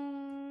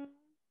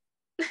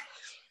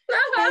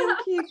 Thank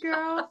you,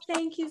 girl.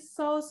 Thank you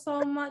so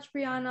much,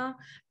 Brianna.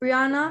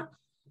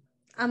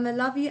 I'm gonna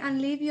love you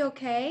and leave you,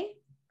 okay?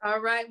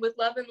 All right, with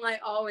love and light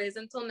always.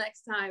 Until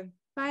next time.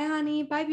 Bye, honey. Bye.